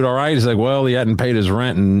is that dude all right?" He's like, "Well, he hadn't paid his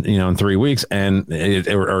rent in 3 weeks, and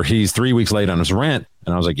or he's 3 weeks late on his rent."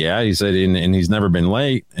 And I was like, "Yeah." He said, and he's never been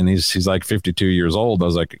late, and he's like 52 years old. I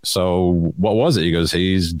was like, "So what was it?" He goes,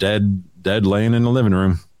 "He's dead laying in the living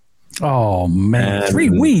room." Oh man, and 3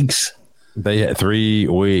 weeks. They had 3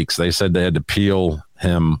 weeks. They said they had to peel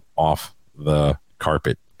him off the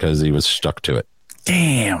carpet because he was stuck to it.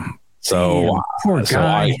 Damn. So poor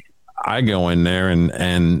guy. I go in there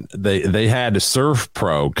and they had a Surf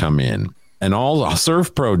Pro come in, and all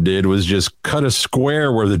Surf Pro did was just cut a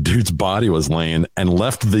square where the dude's body was laying and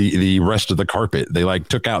left the rest of the carpet. They like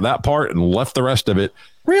took out that part and left the rest of it.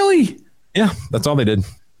 Really? Yeah, that's all they did.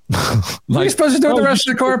 What are you supposed to do with the rest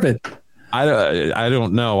of the carpet? I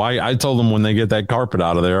don't know. I told them when they get that carpet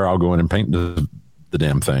out of there, I'll go in and paint the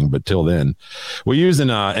damn thing. But till then, we use an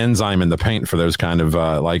enzyme in the paint for those kind of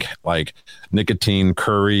like nicotine,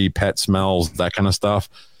 curry, pet smells, that kind of stuff.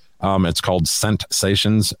 It's called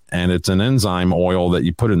Scentations, and it's an enzyme oil that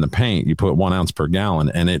you put in the paint. You put 1 ounce per gallon,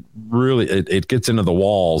 and it really it gets into the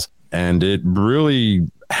walls, and it really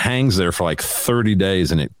hangs there for like 30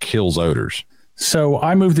 days, and it kills odors. So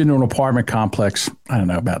I moved into an apartment complex, I don't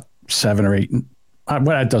know, about 7 or 8.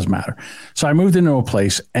 Well, it doesn't matter. So I moved into a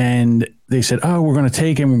place, and they said, "Oh, we're going to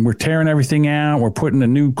take him. We're tearing everything out. We're putting a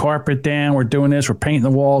new carpet down. We're doing this. We're painting the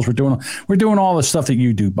walls. We're doing all the stuff that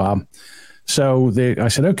you do, Bob." So I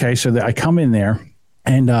said, "Okay." So I come in there,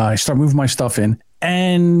 and I start moving my stuff in,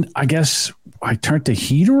 and I guess I turned the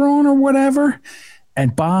heater on or whatever.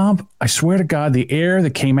 And Bob, I swear to God, the air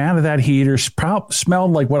that came out of that heater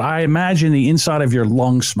smelled like what I imagine the inside of your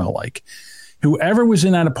lungs smell like. Whoever was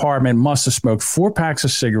in that apartment must have smoked 4 packs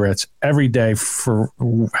of cigarettes every day for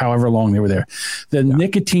however long they were there. The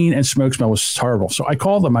nicotine and smoke smell was terrible. So I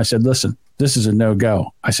called them. I said, "Listen, this is a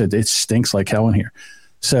no-go." I said, "It stinks like hell in here."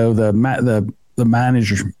 So the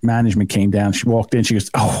management came down. She walked in. She goes,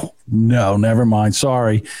 "Oh no, never mind.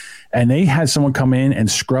 Sorry." And they had someone come in and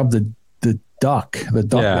scrub the duct.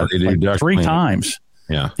 Yeah, they do duct 3 cleaning. times.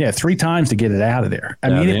 Yeah, 3 times to get it out of there. I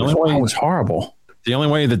mean, it was horrible. The only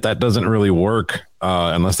way that doesn't really work,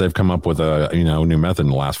 unless they've come up with a new method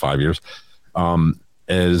in the last 5 years,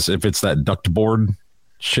 is if it's that duct board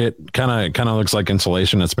shit. Kind of looks like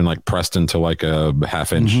insulation that's been like pressed into like a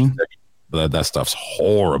half-inch. That stuff's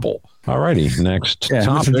horrible. Alrighty, next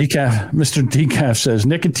topic. Mr. Decaf says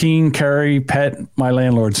nicotine, carry, pet, my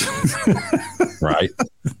landlords. Right.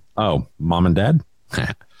 Oh, mom and dad.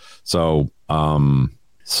 So,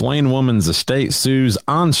 slain woman's estate sues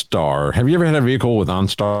OnStar. Have you ever had a vehicle with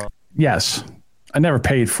OnStar? Yes, I never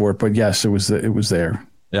paid for it, but yes, it was there.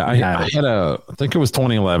 Yeah, I had I think it was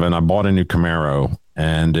 2011. I bought a new Camaro,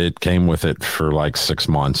 and it came with it for like 6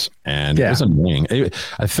 months, and it was annoying.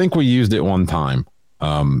 I think we used it one time,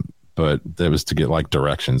 but that was to get like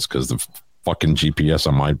directions because the fucking GPS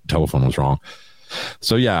on my telephone was wrong.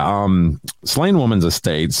 So slain woman's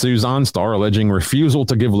estate sues OnStar alleging refusal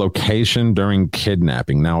to give location during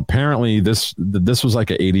kidnapping. Now, apparently this was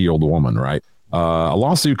like an 80-year-old woman, right? A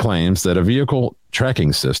lawsuit claims that a vehicle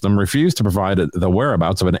tracking system refused to provide the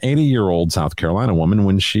whereabouts of an 80-year-old South Carolina woman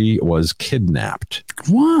when she was kidnapped.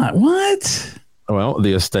 What? Well,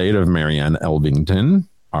 the estate of Marianne Elvington,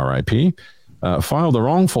 R.I.P., filed a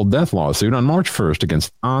wrongful death lawsuit on March 1st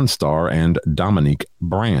against OnStar and Dominique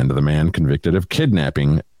Brand, the man convicted of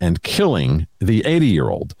kidnapping and killing the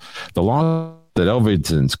 80-year-old. The law that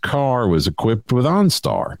Elvington's car was equipped with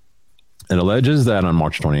OnStar. It alleges that on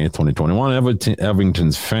March 28, 2021,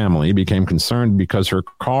 Elvington's family became concerned because her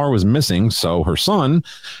car was missing, so her son,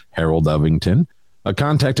 Harold Elvington,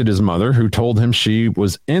 contacted his mother, who told him she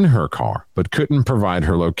was in her car, but couldn't provide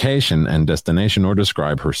her location and destination or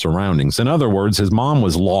describe her surroundings. In other words, his mom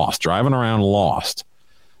was lost, driving around lost.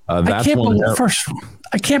 I can't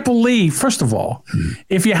believe, first of all,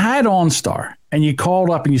 if you had OnStar and you called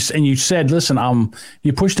up and you said, listen,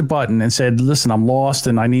 you pushed a button and said, listen, I'm lost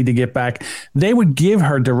and I need to get back, they would give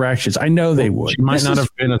her directions. I know they would. She might not have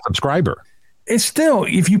been a subscriber. It's still,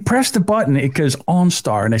 if you press the button, it goes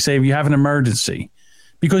OnStar and they say, if you have an emergency,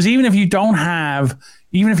 because even if you don't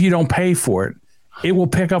pay for it, it will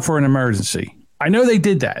pick up for an emergency. I know they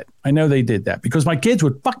did that. Because my kids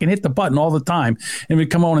would fucking hit the button all the time and would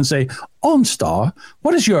come on and say, OnStar,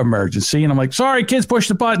 what is your emergency? And I'm like, sorry, kids, push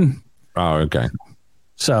the button. Oh, okay.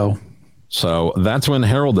 So that's when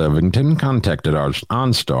Harold Elvington contacted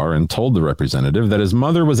OnStar and told the representative that his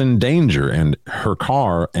mother was in danger in her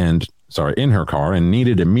car and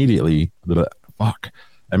needed immediate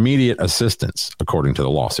assistance, according to the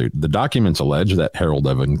lawsuit. The documents allege that Harold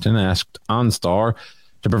Elvington asked OnStar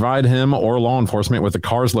to provide him or law enforcement with the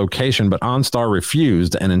car's location, but OnStar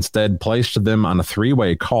refused and instead placed them on a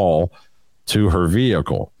 3-way call to her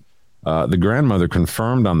vehicle. The grandmother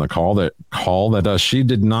confirmed on the call that she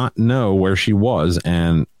did not know where she was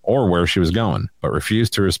or where she was going, but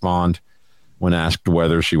refused to respond when asked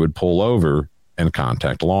whether she would pull over and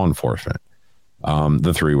contact law enforcement.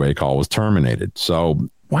 The 3-way call was terminated. So,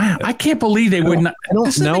 wow, I can't believe they wouldn't. I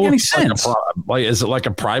don't know. Make any sense. Is it like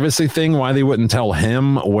a privacy thing? Why they wouldn't tell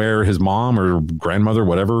him where his mom or grandmother,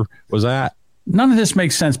 whatever, was at? None of this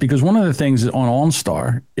makes sense because one of the things on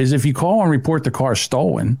OnStar is if you call and report the car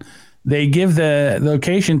stolen, they give the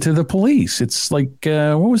location to the police. It's like,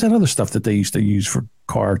 what was that other stuff that they used to use for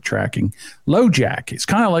car tracking? LoJack. It's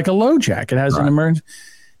kind of like a LoJack. It has an emergency.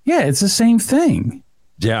 Yeah, it's the same thing.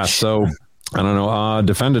 Yeah, so I don't know.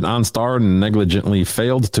 Defendant OnStar negligently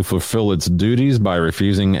failed to fulfill its duties by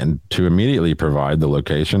refusing to immediately provide the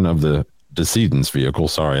location of the decedent's vehicle.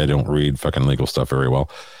 Sorry, I don't read fucking legal stuff very well.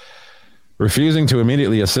 Refusing to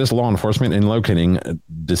immediately assist law enforcement in locating a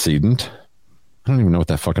decedent. I don't even know what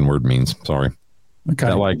that fucking word means. Sorry. Okay.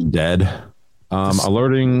 That like dead.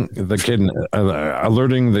 Alerting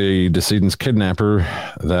the decedent's kidnapper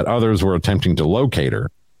that others were attempting to locate her.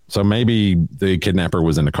 So maybe the kidnapper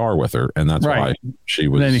was in the car with her, and that's why she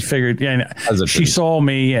was. And then he figured, she saw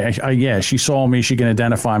me. She saw me. She can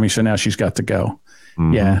identify me. So now she's got to go.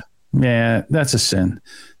 Mm-hmm. Yeah, that's a sin.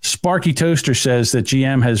 Sparky Toaster says that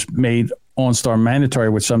GM has made OnStar mandatory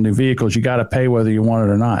with some new vehicles. You got to pay whether you want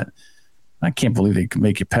it or not. I can't believe they can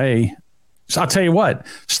make you pay. So I'll tell you what,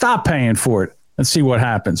 stop paying for it and see what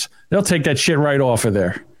happens. They'll take that shit right off of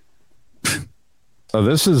there. So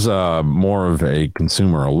this is more of a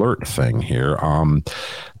consumer alert thing here.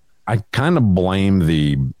 I kind of blame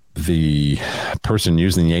the person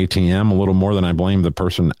using the ATM a little more than I blame the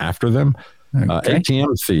person after them. Okay.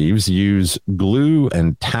 ATM thieves use glue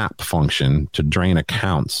and tap function to drain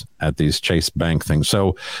accounts at these Chase Bank things. So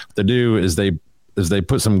what they do is they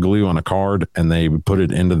put some glue on a card and they put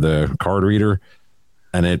it into the card reader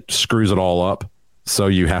and it screws it all up. So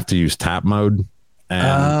you have to use tap mode.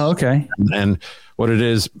 Okay. And what it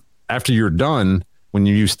is, after you're done, when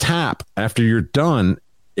you use tap, after you're done,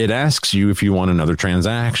 it asks you if you want another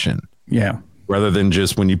transaction. Yeah. Rather than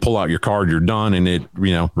just when you pull out your card, you're done and it,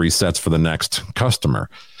 resets for the next customer.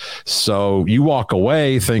 So you walk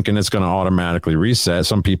away thinking it's going to automatically reset.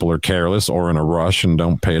 Some people are careless or in a rush and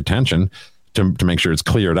don't pay attention to make sure it's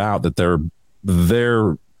cleared out that their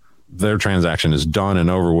transaction is done and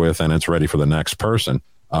over with and it's ready for the next person.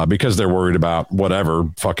 Because they're worried about whatever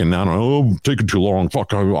fucking, I don't know, taking too long.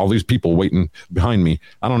 Fuck, all these people waiting behind me.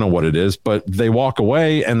 I don't know what it is, but they walk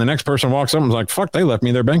away and the next person walks up and is like, fuck, they left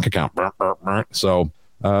me their bank account. So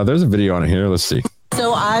there's a video on it here. Let's see.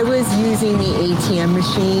 So I was using the ATM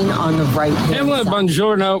machine on the right hand Pamela side.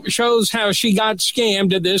 Bongiorno shows how she got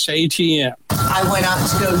scammed at this ATM. I went out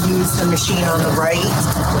to go use the machine on the right.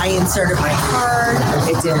 I inserted my card.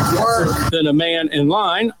 It didn't work. Then a man in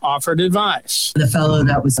line offered advice. The fellow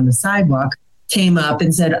that was on the sidewalk came up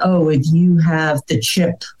and said, oh, if you have the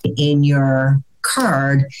chip in your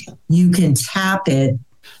card, you can tap it.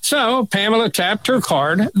 So Pamela tapped her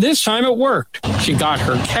card. This time it worked. She got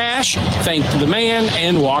her cash, thanked the man,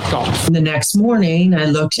 and walked off. The next morning, I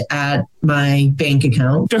looked at my bank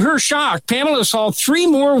account. To her shock, Pamela saw 3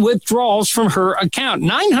 more withdrawals from her account.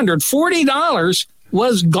 $940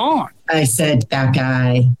 was gone. I said, that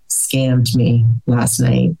guy scammed me last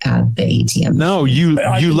night at the ATM. No, you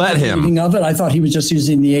let him. Of it, I thought he was just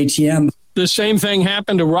using the ATM. The same thing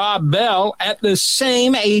happened to Rob Bell at the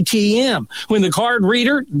same ATM. When the card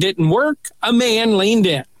reader didn't work, a man leaned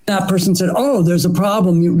in. That person said, oh, there's a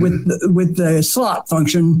problem with the slot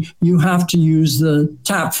function. You have to use the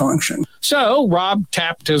tap function. So Rob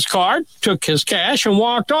tapped his card, took his cash, and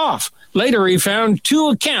walked off. Later, he found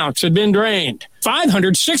 2 accounts had been drained.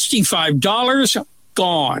 $565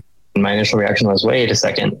 gone. My initial reaction was, wait a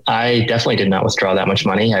second, I definitely did not withdraw that much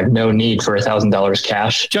money. I have no need for $1,000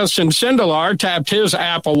 cash. Justin Sindelar tapped his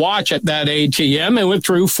Apple Watch at that ATM and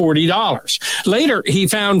withdrew $40. Later, he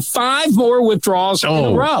found 5 more withdrawals in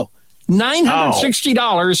a row.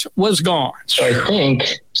 $960 was gone. So I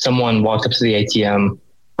think someone walked up to the ATM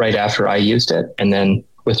right after I used it and then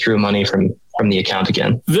withdrew money from the account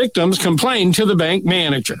again. Victims complained to the bank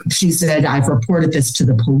manager. She said, I've reported this to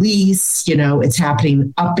the police. It's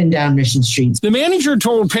happening up and down Mission Street. The manager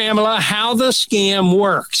told Pamela how the scam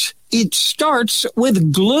works. It starts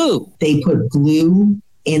with glue. They put glue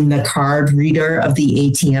in the card reader of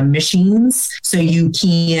the ATM machines, so you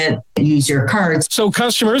can't use your cards. So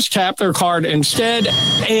customers tap their card instead.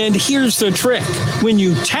 And here's the trick. When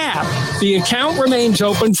you tap, the account remains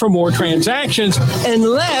open for more transactions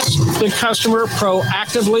unless the customer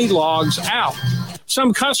proactively logs out.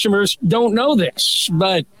 Some customers don't know this,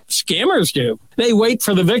 but scammers do. They wait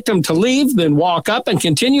for the victim to leave, then walk up and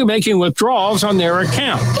continue making withdrawals on their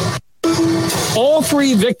account. All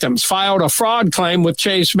 3 victims filed a fraud claim with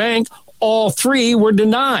Chase Bank. All 3 were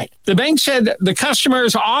denied. The bank said the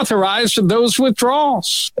customers authorized those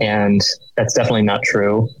withdrawals. And that's definitely not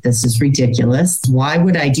true. This is ridiculous. Why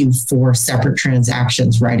would I do 4 separate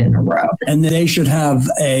transactions right in a row? And they should have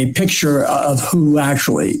a picture of who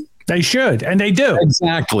actually. They should, and they do.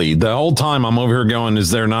 Exactly. The whole time I'm over here going, is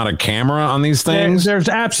there not a camera on these things? There's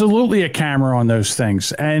absolutely a camera on those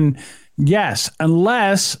things. And yes,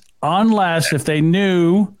 unless if they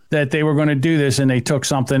knew that they were going to do this and they took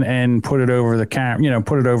something and put it over the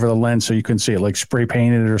put it over the lens so you couldn't see it, like spray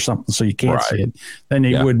painted it or something so you can't see it, then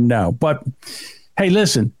they wouldn't know. But hey,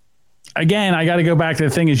 listen, again, I got to go back to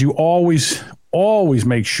the thing is you always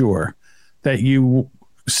make sure that you,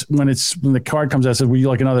 when the card comes out and says, will you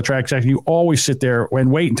like another transaction? You always sit there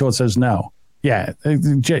and wait until it says no. Yeah.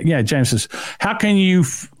 James says, how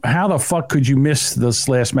the fuck could you miss this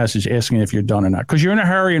last message asking if you're done or not? Because you're in a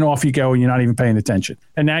hurry and off you go and you're not even paying attention.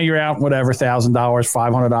 And now you're out, whatever, $1,000,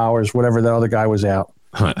 $500, whatever the other guy was out.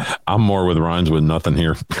 I'm more with Ryan's with nothing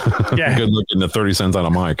here. Yeah. Good looking to 30 cents out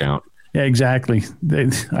of my account. Yeah, exactly. I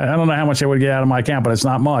don't know how much they would get out of my account, but it's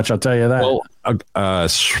not much. I'll tell you that. Well,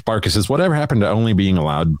 Sparkus says, whatever happened to only being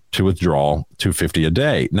allowed to withdraw $250 a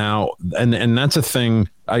day? Now, and that's a thing.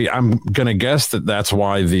 I'm going to guess that's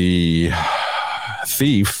why the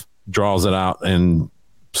thief draws it out in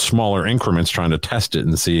smaller increments, trying to test it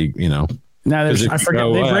and see, Now, I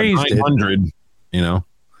forget, they've raised 900,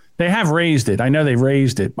 They have raised it. I know they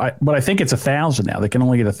raised it, but I think it's 1,000 now. They can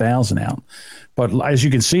only get 1,000 out. But as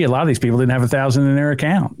you can see, a lot of these people didn't have 1,000 in their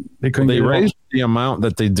account. They couldn't. They raised the amount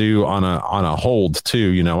that they do on a hold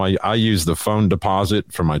too. You know, I use the phone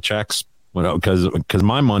deposit for my checks, because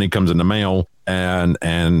my money comes in the mail, and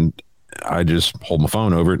I just hold my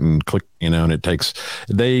phone over it and click, and it takes.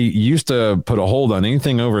 They used to put a hold on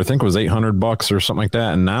anything over, I think it was $800 or something like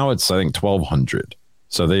that, and now it's, I think, $1,200.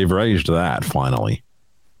 So they've raised that finally.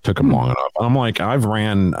 Took them long enough. I'm like, I've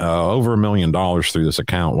ran over $1 million through this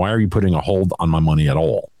account. Why are you putting a hold on my money at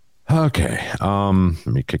all? Okay. Let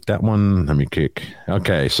me kick that one.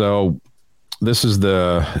 Okay. So this is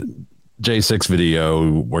the J6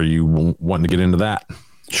 video. Were you wanting to get into that?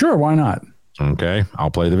 Sure. Why not? Okay. I'll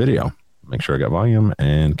play the video. Make sure I got volume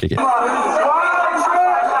and kick it.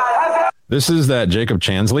 This is that Jacob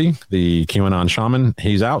Chansley, the QAnon shaman.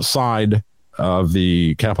 He's outside of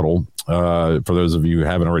the Capitol. For those of you who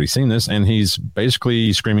haven't already seen this, and he's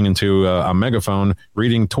basically screaming into a megaphone,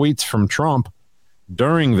 reading tweets from Trump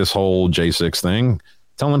during this whole J6 thing,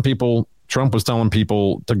 Trump was telling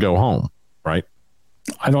people to go home, right?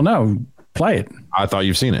 I don't know. Play it. I thought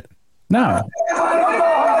you've seen it. No.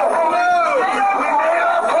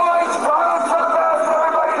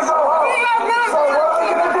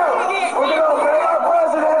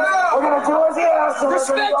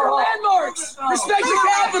 Respect your landmarks. Respect the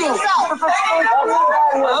Capitol.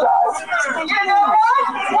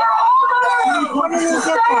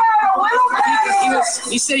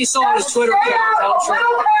 He said he saw on his Twitter account Donald Trump.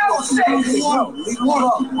 One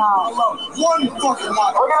fucking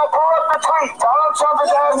lie. We're gonna pull up the tweet. Donald Trump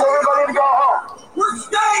has asked everybody to go home. We're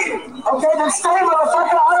staying. Okay, then stay,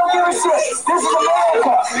 motherfucker. I don't give a shit. This is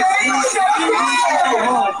America.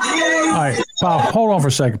 All right, Bob, hold on for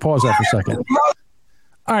a second. Pause that for a second.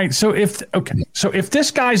 All right, so if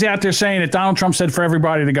this guy's out there saying that Donald Trump said for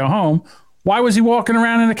everybody to go home, why was he walking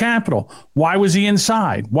around in the Capitol? Why was he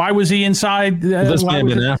inside? Why was he inside? This may have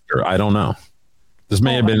been after. I don't know. This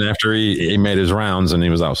may have been after he made his rounds and he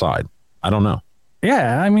was outside. I don't know.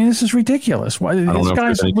 Yeah, I mean, this is ridiculous. Why this guy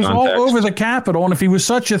was all over the Capitol, and if he was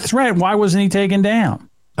such a threat, why wasn't he taken down?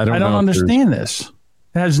 I don't understand this.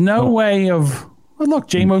 It has no way of. Well, look,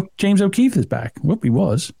 James O'Keefe is back. Whoop, he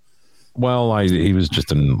was. Well, he was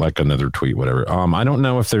just in like another tweet, whatever. I don't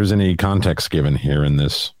know if there's any context given here in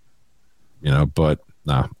this, but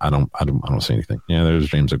no, I don't see anything. Yeah, there's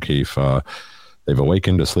James O'Keefe. They've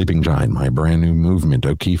awakened a sleeping giant. My brand new movement,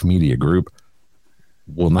 O'Keefe Media Group,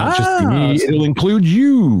 will not just be me. It'll include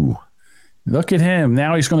you. Look at him.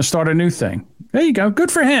 Now he's going to start a new thing. There you go.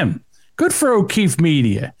 Good for him. Good for O'Keefe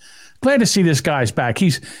Media. Glad to see this guy's back.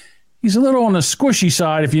 He's a little on the squishy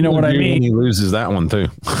side, if you know what I mean. He loses that one, too.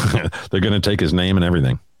 They're going to take his name and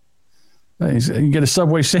everything. You get a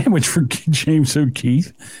Subway sandwich for James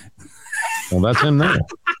O'Keefe. Well, that's him there.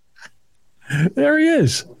 There he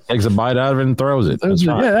is. Takes a bite out of it and throws it. That's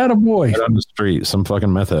right. Yeah, that a boy. Right on the street. Some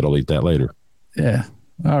fucking meth head will eat that later. Yeah.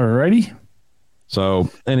 All righty. So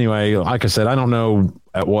anyway, like I said, I don't know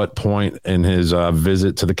at what point in his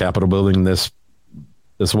visit to the Capitol building this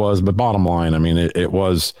was, but bottom line, I mean, it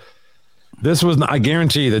was. This was. I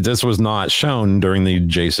guarantee that this was not shown during the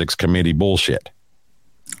J6 committee bullshit.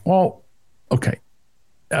 Well, okay.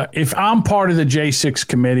 If I'm part of the J6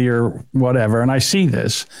 committee or whatever, and I see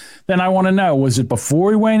this, then I want to know, was it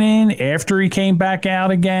before he went in, after he came back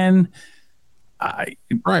out again? Right.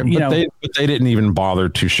 But they didn't even bother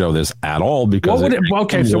to show this at all because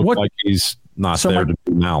like he's not there to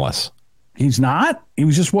do malice. He's not. He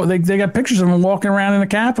was just they got pictures of him walking around in the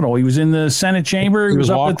Capitol. He was in the Senate chamber. He was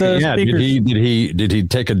up at the speakers. Did he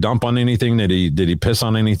take a dump on anything? Did he piss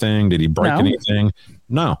on anything? Did he break anything?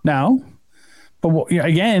 No. But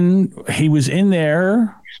again, he was in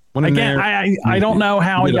there. I don't know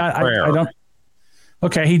how he got. I don't.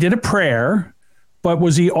 Okay, he did a prayer, but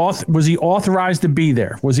was he authorized to be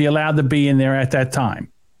there? Was he allowed to be in there at that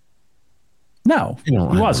time? No, he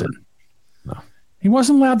wasn't. No. He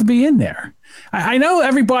wasn't allowed to be in there. I know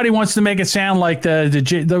everybody wants to make it sound like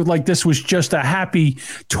like this was just a happy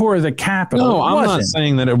tour of the Capitol. No, I'm not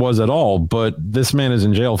saying that it was at all. But this man is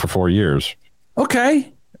in jail for 4 years.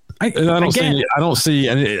 Okay. I don't see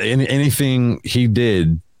anything he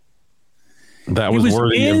did that was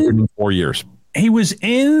worthy of 4 years. He was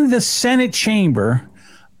in the Senate chamber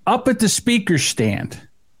up at the speaker's stand.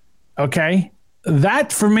 Okay. That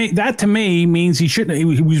to me means he shouldn't. He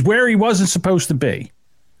was where he wasn't supposed to be.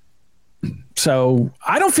 So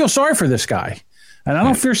I don't feel sorry for this guy. And I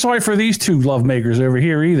don't feel sorry for these two lovemakers over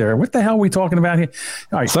here either. What the hell are we talking about here?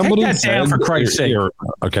 All right, somebody take that down for Christ's sake.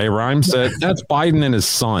 Okay, Rhyme said that's Biden and his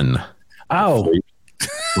son. Oh,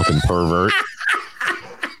 looking pervert.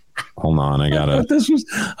 Hold on.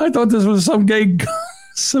 I thought this was some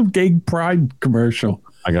gay pride commercial.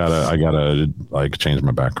 I gotta like change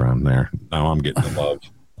my background there. Now I'm getting the love.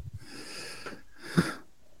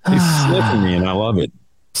 He's sniffing me and I love it.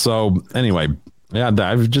 So anyway, yeah,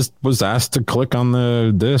 I just was asked to click on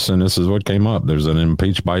this and this is what came up. There's an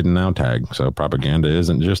impeach Biden now tag. So propaganda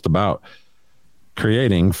isn't just about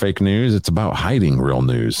creating fake news. It's about hiding real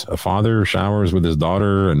news. A father showers with his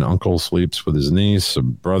daughter, an uncle sleeps with his niece, a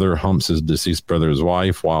brother humps his deceased brother's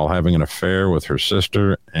wife while having an affair with her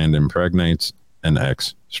sister and impregnates an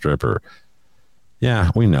ex-stripper.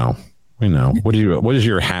 Yeah, we know. What is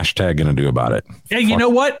your hashtag going to do about it? Hey, you know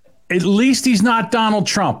what? At least he's not Donald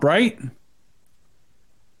Trump, right?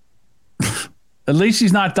 At least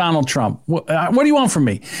he's not Donald Trump. What do you want from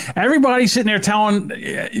me? Everybody's sitting there telling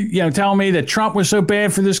me that Trump was so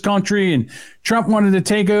bad for this country and Trump wanted to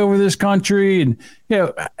take over this country and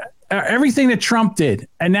everything that Trump did.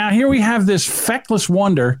 And now here we have this feckless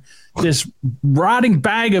wonder, this rotting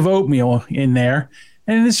bag of oatmeal in there,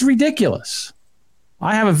 and it's ridiculous.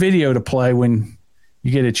 I have a video to play when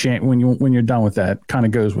you get a chance, when you're done with that. Kind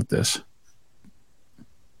of goes with this.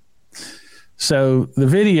 So the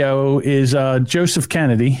video is Joseph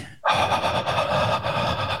Kennedy.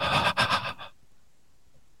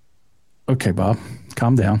 Okay, Bob,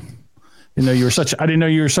 calm down. I didn't know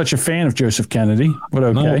you were such a fan of Joseph Kennedy, but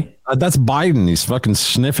okay. No, that's Biden. He's fucking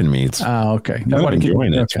sniffing me. Okay. Nobody can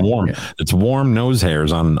join it. It's warm. Yeah. It's warm nose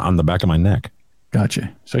hairs on the back of my neck.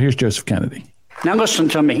 Gotcha. So here's Joseph Kennedy. Now listen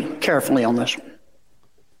to me carefully on this one.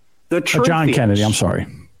 The truth John Kennedy, I'm sorry.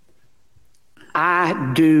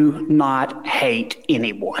 I do not hate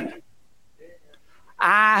anyone.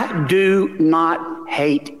 I do not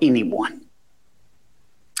hate anyone.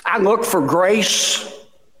 I look for grace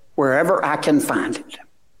wherever I can find it.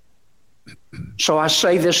 So I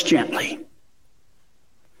say this gently.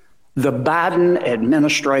 The Biden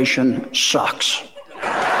administration sucks.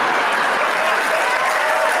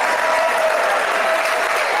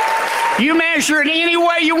 You measure it any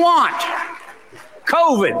way you want.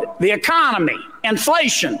 COVID, the economy,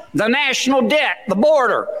 inflation, the national debt, the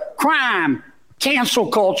border, crime,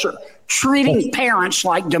 cancel culture, treating parents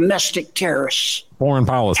like domestic terrorists. Foreign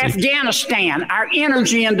policy. Afghanistan, our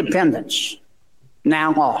energy independence,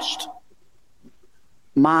 now lost.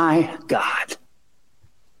 My God.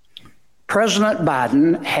 President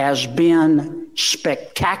Biden has been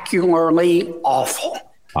spectacularly awful.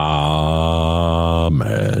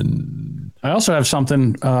 Amen. I also have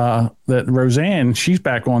something that Roseanne, she's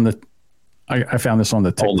back on the, I found this on the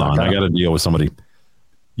TikTok. Hold on, I got to deal with somebody.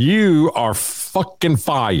 You are fucking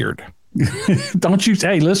fired. Don't you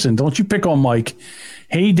pick on Mike.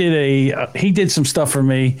 He did some stuff for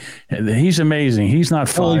me. He's amazing. He's not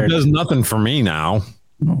fired. Well, he does nothing for me now.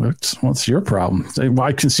 Well, what's your problem?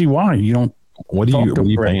 I can see why you don't. What are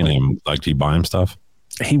you paying him? Like, do you buy him stuff?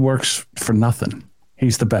 He works for nothing.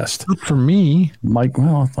 He's the best. Not for me. Mike,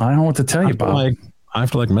 well, I don't know what to tell you, Bob. I have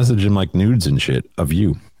to message him like nudes and shit of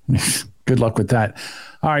you. Good luck with that.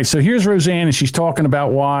 All right, so here's Roseanne, and she's talking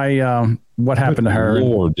about why, what happened to her.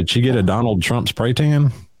 Lord, did she get a Donald Trump spray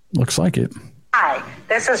tan? Looks like it. Hi,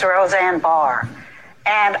 this is Roseanne Barr,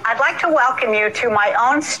 and I'd like to welcome you to my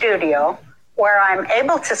own studio where I'm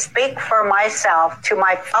able to speak for myself to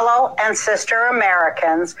my fellow and sister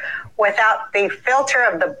Americans without the filter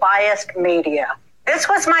of the biased media. This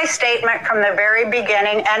was my statement from the very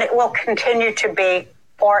beginning, and it will continue to be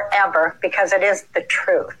forever because it is the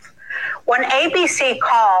truth. When ABC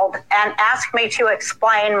called and asked me to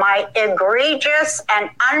explain my egregious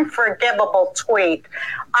and unforgivable tweet,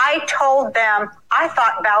 I told them I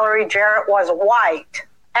thought Valerie Jarrett was white.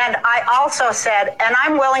 And I also said, and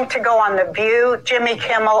I'm willing to go on The View, Jimmy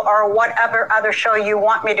Kimmel, or whatever other show you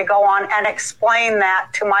want me to go on and explain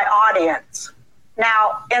that to my audience.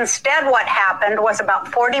 Now, instead, what happened was about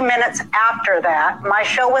 40 minutes after that, my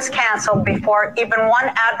show was canceled before even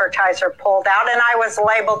one advertiser pulled out, and I was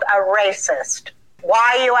labeled a racist.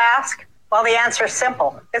 Why, you ask? Well, the answer is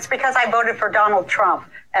simple. It's because I voted for Donald Trump,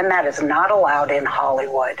 and that is not allowed in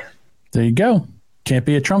Hollywood. There you go. Can't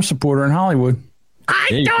be a Trump supporter in Hollywood.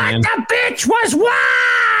 I thought the bitch was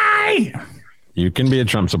white! You can be a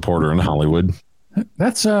Trump supporter in Hollywood.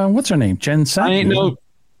 That's, what's her name? Jen Psaki.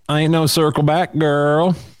 I ain't no circle back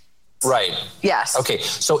girl. Right. Yes. Okay.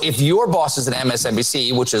 So if your boss is an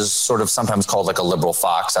MSNBC, which is sort of sometimes called like a liberal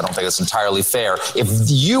Fox, I don't think that's entirely fair. If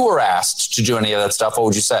you were asked to do any of that stuff, what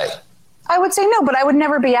would you say? I would say no, but I would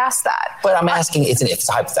never be asked that. But I'm asking, it's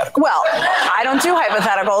a hypothetical. Well, I don't do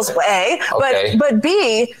hypotheticals, A. Okay. But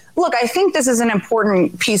B, look, I think this is an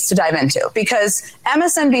important piece to dive into because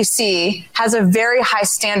MSNBC has a very high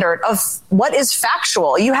standard of what is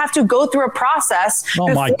factual. You have to go through a process.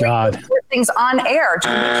 Oh my God. You put things on air to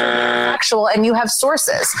make sure they're factual and you have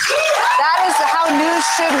sources. That is how news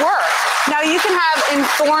should work. Now you can have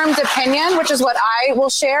informed opinion, which is what I will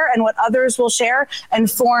share and what others will share,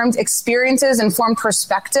 informed experiences, informed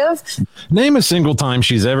perspective. Name a single time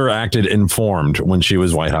she's ever acted informed when she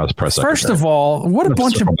was White House press secretary. First of all, what a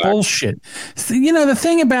bunch of bullshit. You know, the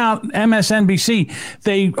thing about MSNBC,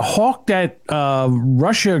 they hawked that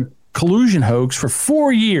Russia collusion hoax for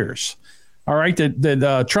 4 years. All right,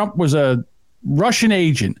 that Trump was a Russian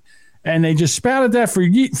agent, and they just spouted that for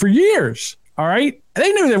years. All right,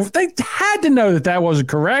 they knew that they had to know that wasn't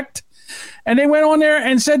correct, and they went on there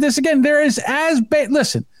and said this again. There is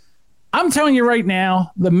listen, I'm telling you right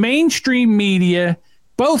now, the mainstream media,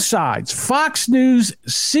 both sides, Fox News,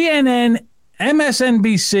 CNN,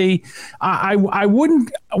 MSNBC, I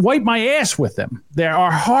wouldn't wipe my ass with them. They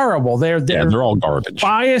are horrible. They're all garbage,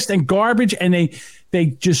 biased and garbage, and they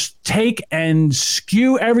just take and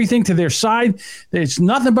skew everything to their side. It's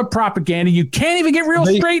nothing but propaganda. You can't even get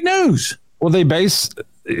straight news. Well, they base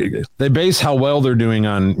how well they're doing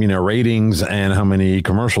on ratings and how many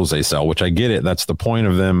commercials they sell, which I get it. That's the point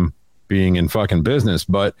of them being in fucking business.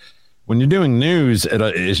 But when you're doing news,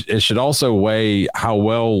 it should also weigh how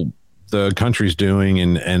well the country's doing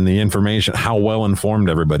and the information, how well informed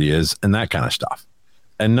everybody is, and that kind of stuff.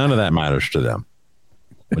 And none of that matters to them.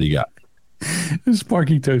 What do you got?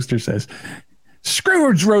 Sparky Toaster says,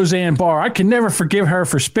 screw Roseanne Barr. I can never forgive her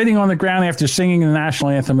for spitting on the ground after singing the national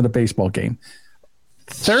anthem at a baseball game.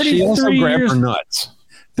 33 she also grabbed years, her nuts.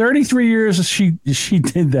 33 years she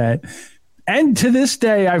did that. And to this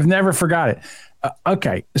day, I've never forgot it.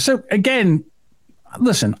 Okay. So again,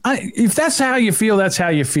 listen, if that's how you feel, that's how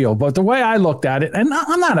you feel. But the way I looked at it, and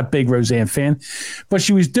I'm not a big Roseanne fan, but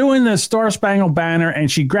she was doing the Star Spangled Banner and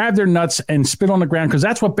she grabbed her nuts and spit on the ground because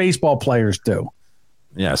that's what baseball players do.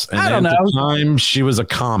 Yes. And I don't at know. the time, she was a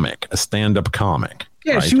comic, a stand-up comic.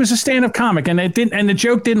 Yeah, right? she was a stand-up comic, and the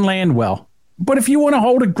joke didn't land well. But if you want to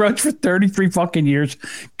hold a grudge for 33 fucking years,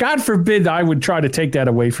 God forbid I would try to take that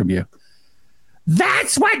away from you.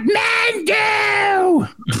 That's what men do.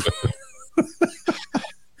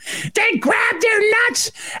 They grab their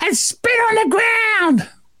nuts and spit on the ground.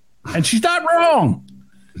 And she's not wrong.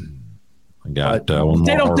 I got one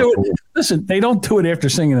They more don't do article. it. Listen, they don't do it after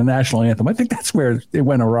singing the national anthem. I think that's where it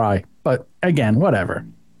went awry. But again, whatever.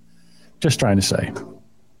 Just trying to say.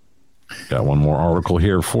 Got one more article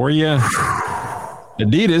here for you.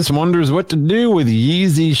 Adidas wonders what to do with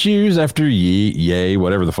Yeezy shoes after Ye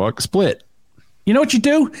whatever the fuck split. You know what you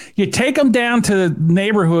do? You take them down to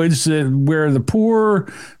neighborhoods where the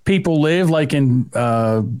poor people live, like in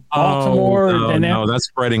Baltimore. No, that's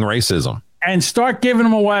spreading racism. And start giving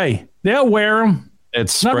them away. They'll wear them.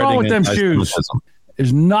 It's nothing wrong with them spreading shoes. anti-Semitism.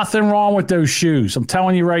 There's nothing wrong with those shoes. I'm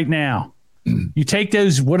telling you right now. You take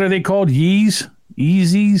those, what are they called?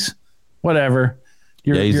 Yeezys, whatever.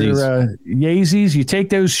 Your Yeezys. You take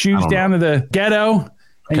those shoes down to the ghetto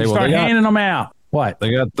and you start handing them out. What?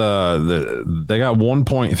 They got they got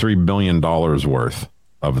 $1.3 billion worth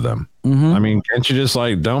of them. Mm-hmm. I mean, can't you just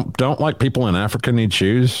don't like people in Africa need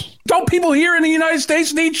shoes? Don't people here in the United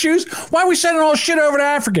States need shoes? Why are we sending all shit over to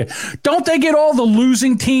Africa? Don't they get all the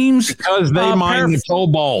losing teams? Because they mine the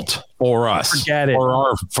cobalt for us. Forget it.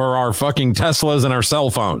 For our fucking Teslas and our cell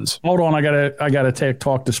phones. Hold on, I gotta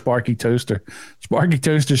talk to Sparky Toaster. Sparky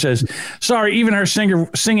Toaster says, "Sorry, even her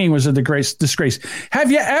singing was a disgrace.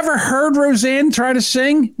 Have you ever heard Roseanne try to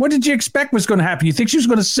sing? What did you expect was going to happen? You think she was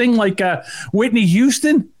going to sing like Whitney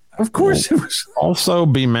Houston? Of course it was." Also,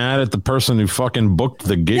 be mad at the person who fucking booked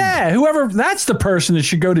the gig. Yeah, that's the person that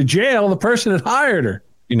should go to jail. The person that hired her.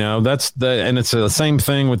 You know, and it's the same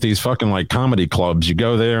thing with these fucking like comedy clubs. You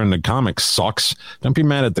go there and the comic sucks. Don't be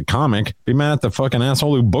mad at the comic. Be mad at the fucking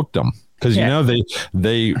asshole who booked them. Because you know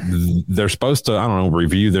they're supposed to, I don't know,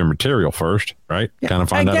 review their material first, right? Yeah. Kind of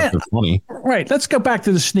find out if they're funny. Right. Let's go back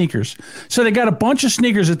to the sneakers. So they got a bunch of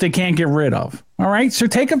sneakers that they can't get rid of. All right. So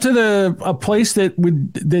take them to a place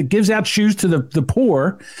that gives out shoes to the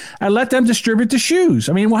poor and let them distribute the shoes.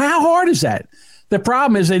 I mean, well, how hard is that? The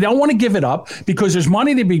problem is they don't want to give it up because there's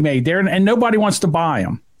money to be made there and nobody wants to buy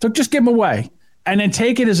them. So just give them away and then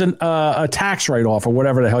take it as a tax write-off or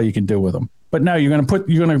whatever the hell you can do with them. But no, you're going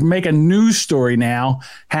to make a news story now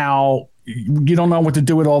how you don't know what to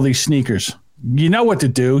do with all these sneakers. You know what to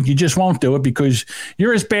do. You just won't do it because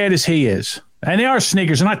you're as bad as he is. And they are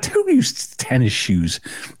sneakers. They're not two-use tennis shoes.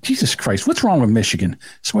 Jesus Christ. What's wrong with Michigan?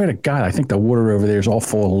 Swear to God, I think the water over there is all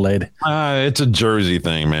full of lead. It's a Jersey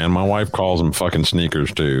thing, man. My wife calls them fucking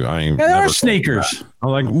sneakers, too. They are sneakers. I'm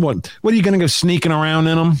like, what are you going to go sneaking around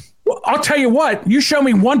in them? Well, I'll tell you what. You show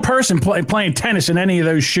me one person playing tennis in any of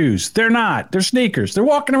those shoes. They're not. They're sneakers. They're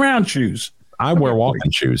walking around shoes. I wear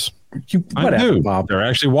walking shoes. Whatever, I do. Bob. They're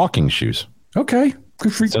actually walking shoes. Okay.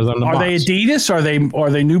 Good for you. Are they Adidas? Are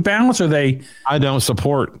they New Balance? Are they? I don't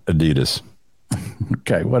support Adidas.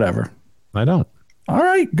 Okay, whatever. I don't. All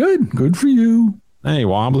right, good for you. Hey,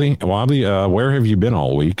 Wobbly, where have you been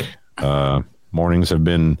all week? Mornings have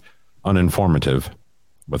been uninformative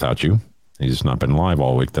without you. He's not been live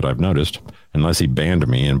all week that I've noticed, unless he banned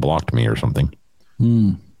me and blocked me or something.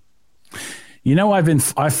 You know,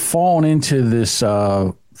 I've fallen into this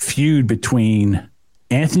feud between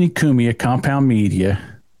Anthony Cumia, Compound Media,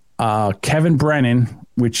 Kevin Brennan,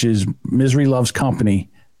 which is Misery Loves Company,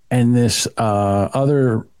 and this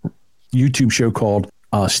other YouTube show called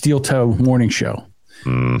Steel Toe Morning Show.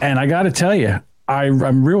 And I got to tell you,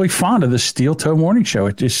 I'm really fond of the Steel Toe Morning Show.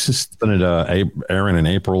 It's just isn't it Aaron and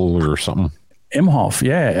April or something? Imhoff,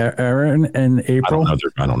 yeah, Aaron and April.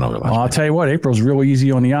 I don't know. Well, I'll tell you what, April's really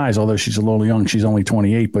easy on the eyes, although she's a little young. She's only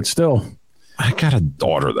 28, but still. I got a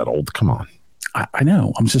daughter that old. Come on. I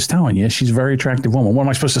know. I'm just telling you, she's a very attractive woman. What am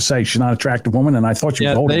I supposed to say? She's not an attractive woman, and I thought she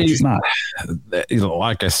was older, but she's not.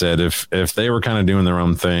 Like I said, if they were kind of doing their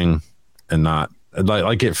own thing and not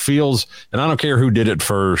like it feels, and I don't care who did it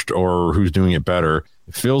first or who's doing it better.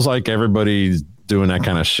 It feels like everybody's doing that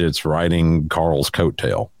kind of shit's riding Carl's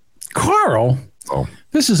coattail. Carl? Oh,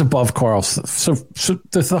 this is above Carl. So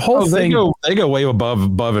the whole thing. They go way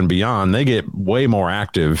above and beyond. They get way more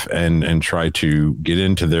active and try to get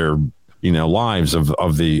into their lives of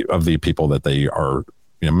the people that they are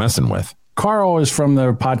messing with. Carl is from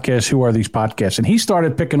the podcast Who Are These Podcasts, and he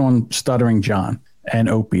started picking on Stuttering John and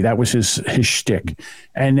Opie. That was his shtick.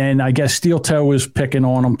 And then I guess Steel Toe was picking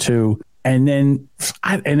on him too. And then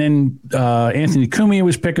Anthony Cumia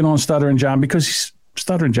was picking on Stuttering John because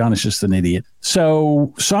Stuttering John is just an idiot.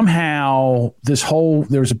 So somehow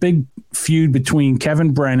there was a big feud between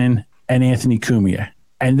Kevin Brennan and Anthony Cumia.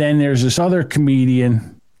 And then there's this other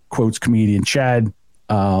comedian, quotes comedian, Chad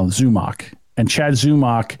Zumock. And Chad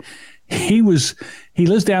Zumock, he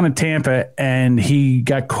lives down in Tampa, and he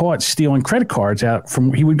got caught stealing credit cards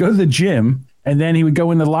he would go to the gym, and then he would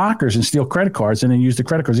go in the lockers and steal credit cards and then use the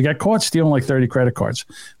credit cards. He got caught stealing like 30 credit cards.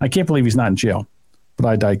 I can't believe he's not in jail, but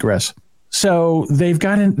I digress. So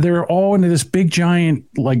they're all into this big giant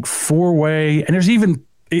like four-way, and it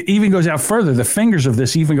even goes out further. The fingers of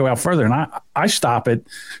this even go out further. And I stop at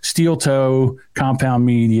Steel Toe, Compound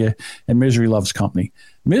Media, and Misery Loves Company.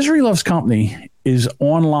 Misery Loves Company is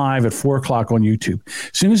on live at 4:00 on YouTube.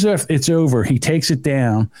 As soon as it's over, he takes it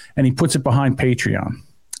down and he puts it behind Patreon.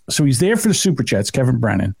 So he's there for the super chats, Kevin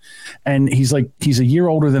Brennan. And he's a year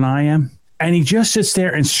older than I am. And he just sits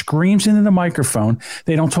there and screams into the microphone.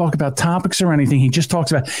 They don't talk about topics or anything. He just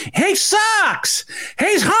talks about, hey, sucks.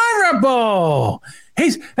 He's horrible.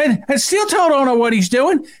 And Steel Toe don't know what he's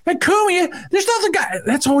doing. And Cumia, there's nothing.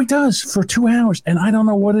 That's all he does for 2 hours. And I don't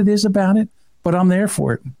know what it is about it, but I'm there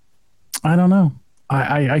for it. I don't know.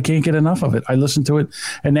 I can't get enough of it. I listen to it.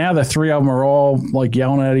 And now the three of them are all like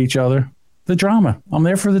yelling at each other. The drama. I'm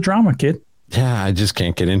there for the drama, kid. Yeah, I just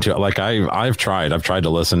can't get into it. Like I've tried to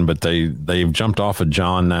listen, but they've jumped off of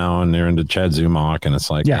John now and they're into Chad Zumock, and it's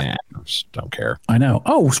like, I just don't care. I know.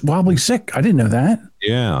 Oh, Wobbly's sick. I didn't know that.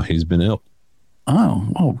 Yeah, he's been ill.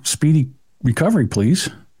 Oh, speedy recovery, please.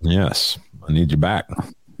 Yes, I need you back.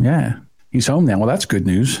 Yeah, he's home now. Well, that's good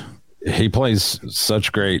news. He plays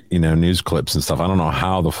such great, news clips and stuff. I don't know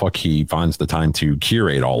how the fuck he finds the time to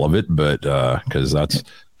curate all of it, but because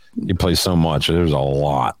he plays so much. There's a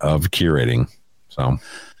lot of curating. So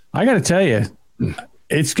I got to tell you,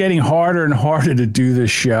 it's getting harder and harder to do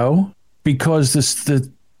this show because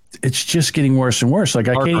it's just getting worse and worse. Like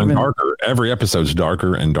I can't even. Darker. Every episode's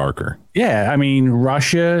darker and darker. Yeah, I mean,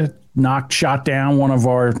 Russia shot down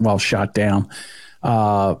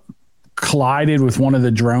collided with one of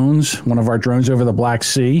our drones over the Black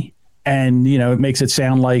Sea, and it makes it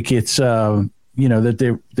sound like it's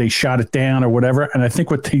that they shot it down or whatever. And I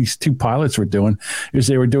think what these two pilots were doing is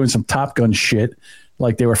they were doing some Top Gun shit.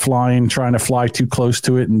 Like they were trying to fly too close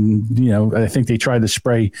to it. And, I think they tried to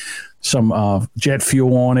spray some jet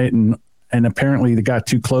fuel on it. And apparently they got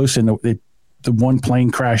too close and the one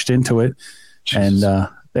plane crashed into it. Jesus.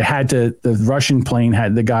 And the Russian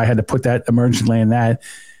plane the guy had to put that emergency land that,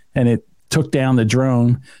 and took down the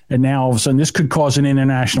drone, and now all of a sudden this could cause an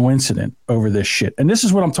international incident over this shit. And this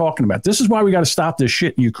is what I'm talking about. This is why we got to stop this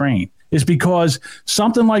shit in Ukraine, is because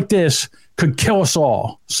something like this could kill us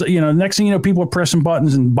all. So, next thing you know, people are pressing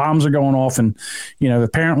buttons and bombs are going off. And,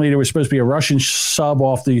 apparently there was supposed to be a Russian sub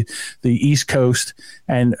off the East Coast,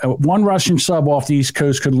 and one Russian sub off the East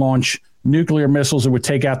Coast could launch nuclear missiles that would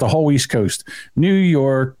take out the whole East Coast, New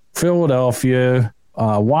York, Philadelphia,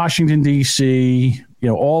 Washington, D.C.,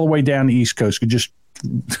 all the way down the East Coast. It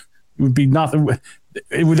would be nothing.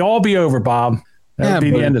 It would all be over, Bob. That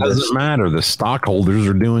would be the end of this. It doesn't matter. The stockholders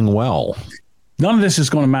are doing well. None of this is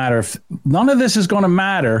going to matter.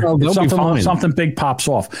 If something big pops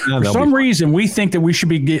off. For some reason, we think that we should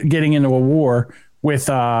be getting into a war with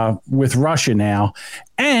Russia now.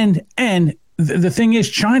 And the thing is,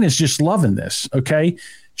 China's just loving this. Okay.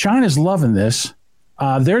 China's loving this.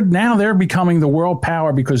 They're becoming the world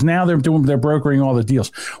power because now they're brokering all the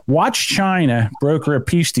deals. Watch China broker a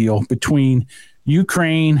peace deal between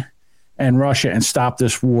Ukraine and Russia and stop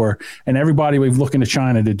this war. And everybody, we're looking to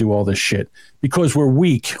China to do all this shit because we're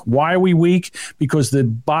weak. Why are we weak? Because the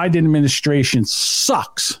Biden administration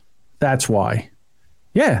sucks. That's why.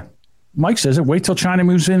 Yeah. Mike says it. Wait till China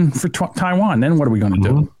moves in for Taiwan. Then what are we going to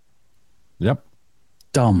do? Yep.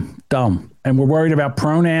 Dumb. And we're worried about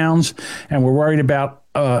pronouns, and we're worried about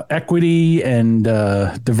equity and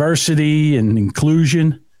diversity and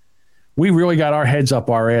inclusion. We really got our heads up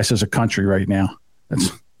our ass as a country right now.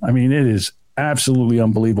 It is absolutely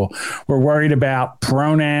unbelievable. We're worried about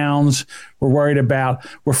pronouns.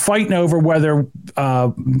 We're fighting over whether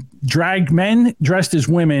drag men dressed as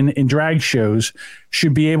women in drag shows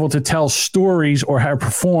should be able to tell stories or how to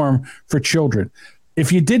perform for children.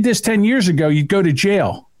 If you did this 10 years ago, you'd go to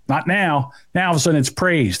jail. Not now. Now all of a sudden it's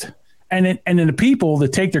praised. And then the people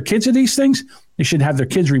that take their kids to these things, they should have their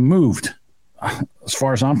kids removed, as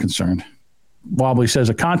far as I'm concerned. Wobbly says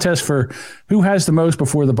a contest for who has the most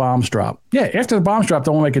before the bombs drop. Yeah, after the bombs drop,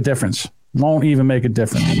 they won't make a difference. Won't even make a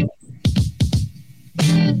difference.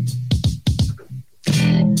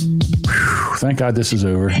 Whew, thank God this is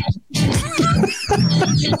over.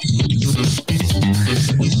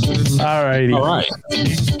 All righty. All right.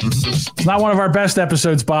 It's not one of our best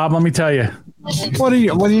episodes, Bob. Let me tell you. What do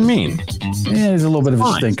you mean? Yeah, it's a little bit of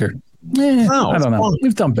a stinker. I don't know.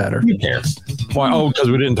 We've done better. Who cares? Why? Oh,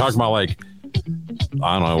 because we didn't talk about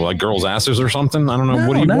I don't know, like girls' asses or something. I don't know.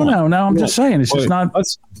 What do you want? No. I'm just saying. It's just not.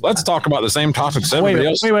 Let's talk about the same topics everybody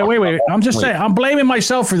else. Wait. I'm just saying. I'm blaming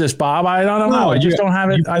myself for this, Bob. I don't know. I just don't have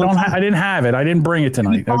it. I didn't have it. I didn't bring it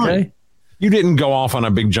tonight. Okay. You didn't go off on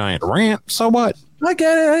a big giant rant. So what? I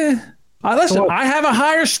get it. Listen, I have a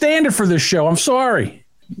higher standard for this show. I'm sorry.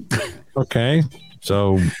 Okay.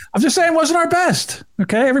 So I'm just saying it wasn't our best.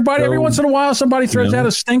 Okay. Everybody, every once in a while, somebody throws out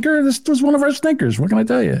a stinker. This was one of our stinkers. What can I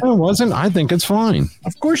tell you? No, it wasn't. I think it's fine.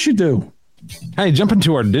 Of course you do. Hey, jump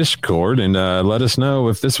into our Discord and let us know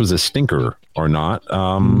if this was a stinker or not.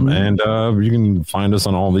 And you can find us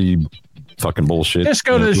on all the fucking bullshit. Just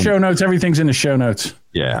go to the show notes. Everything's in the show notes.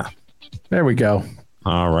 Yeah. There we go.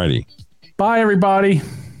 All righty. Bye, everybody.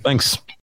 Thanks.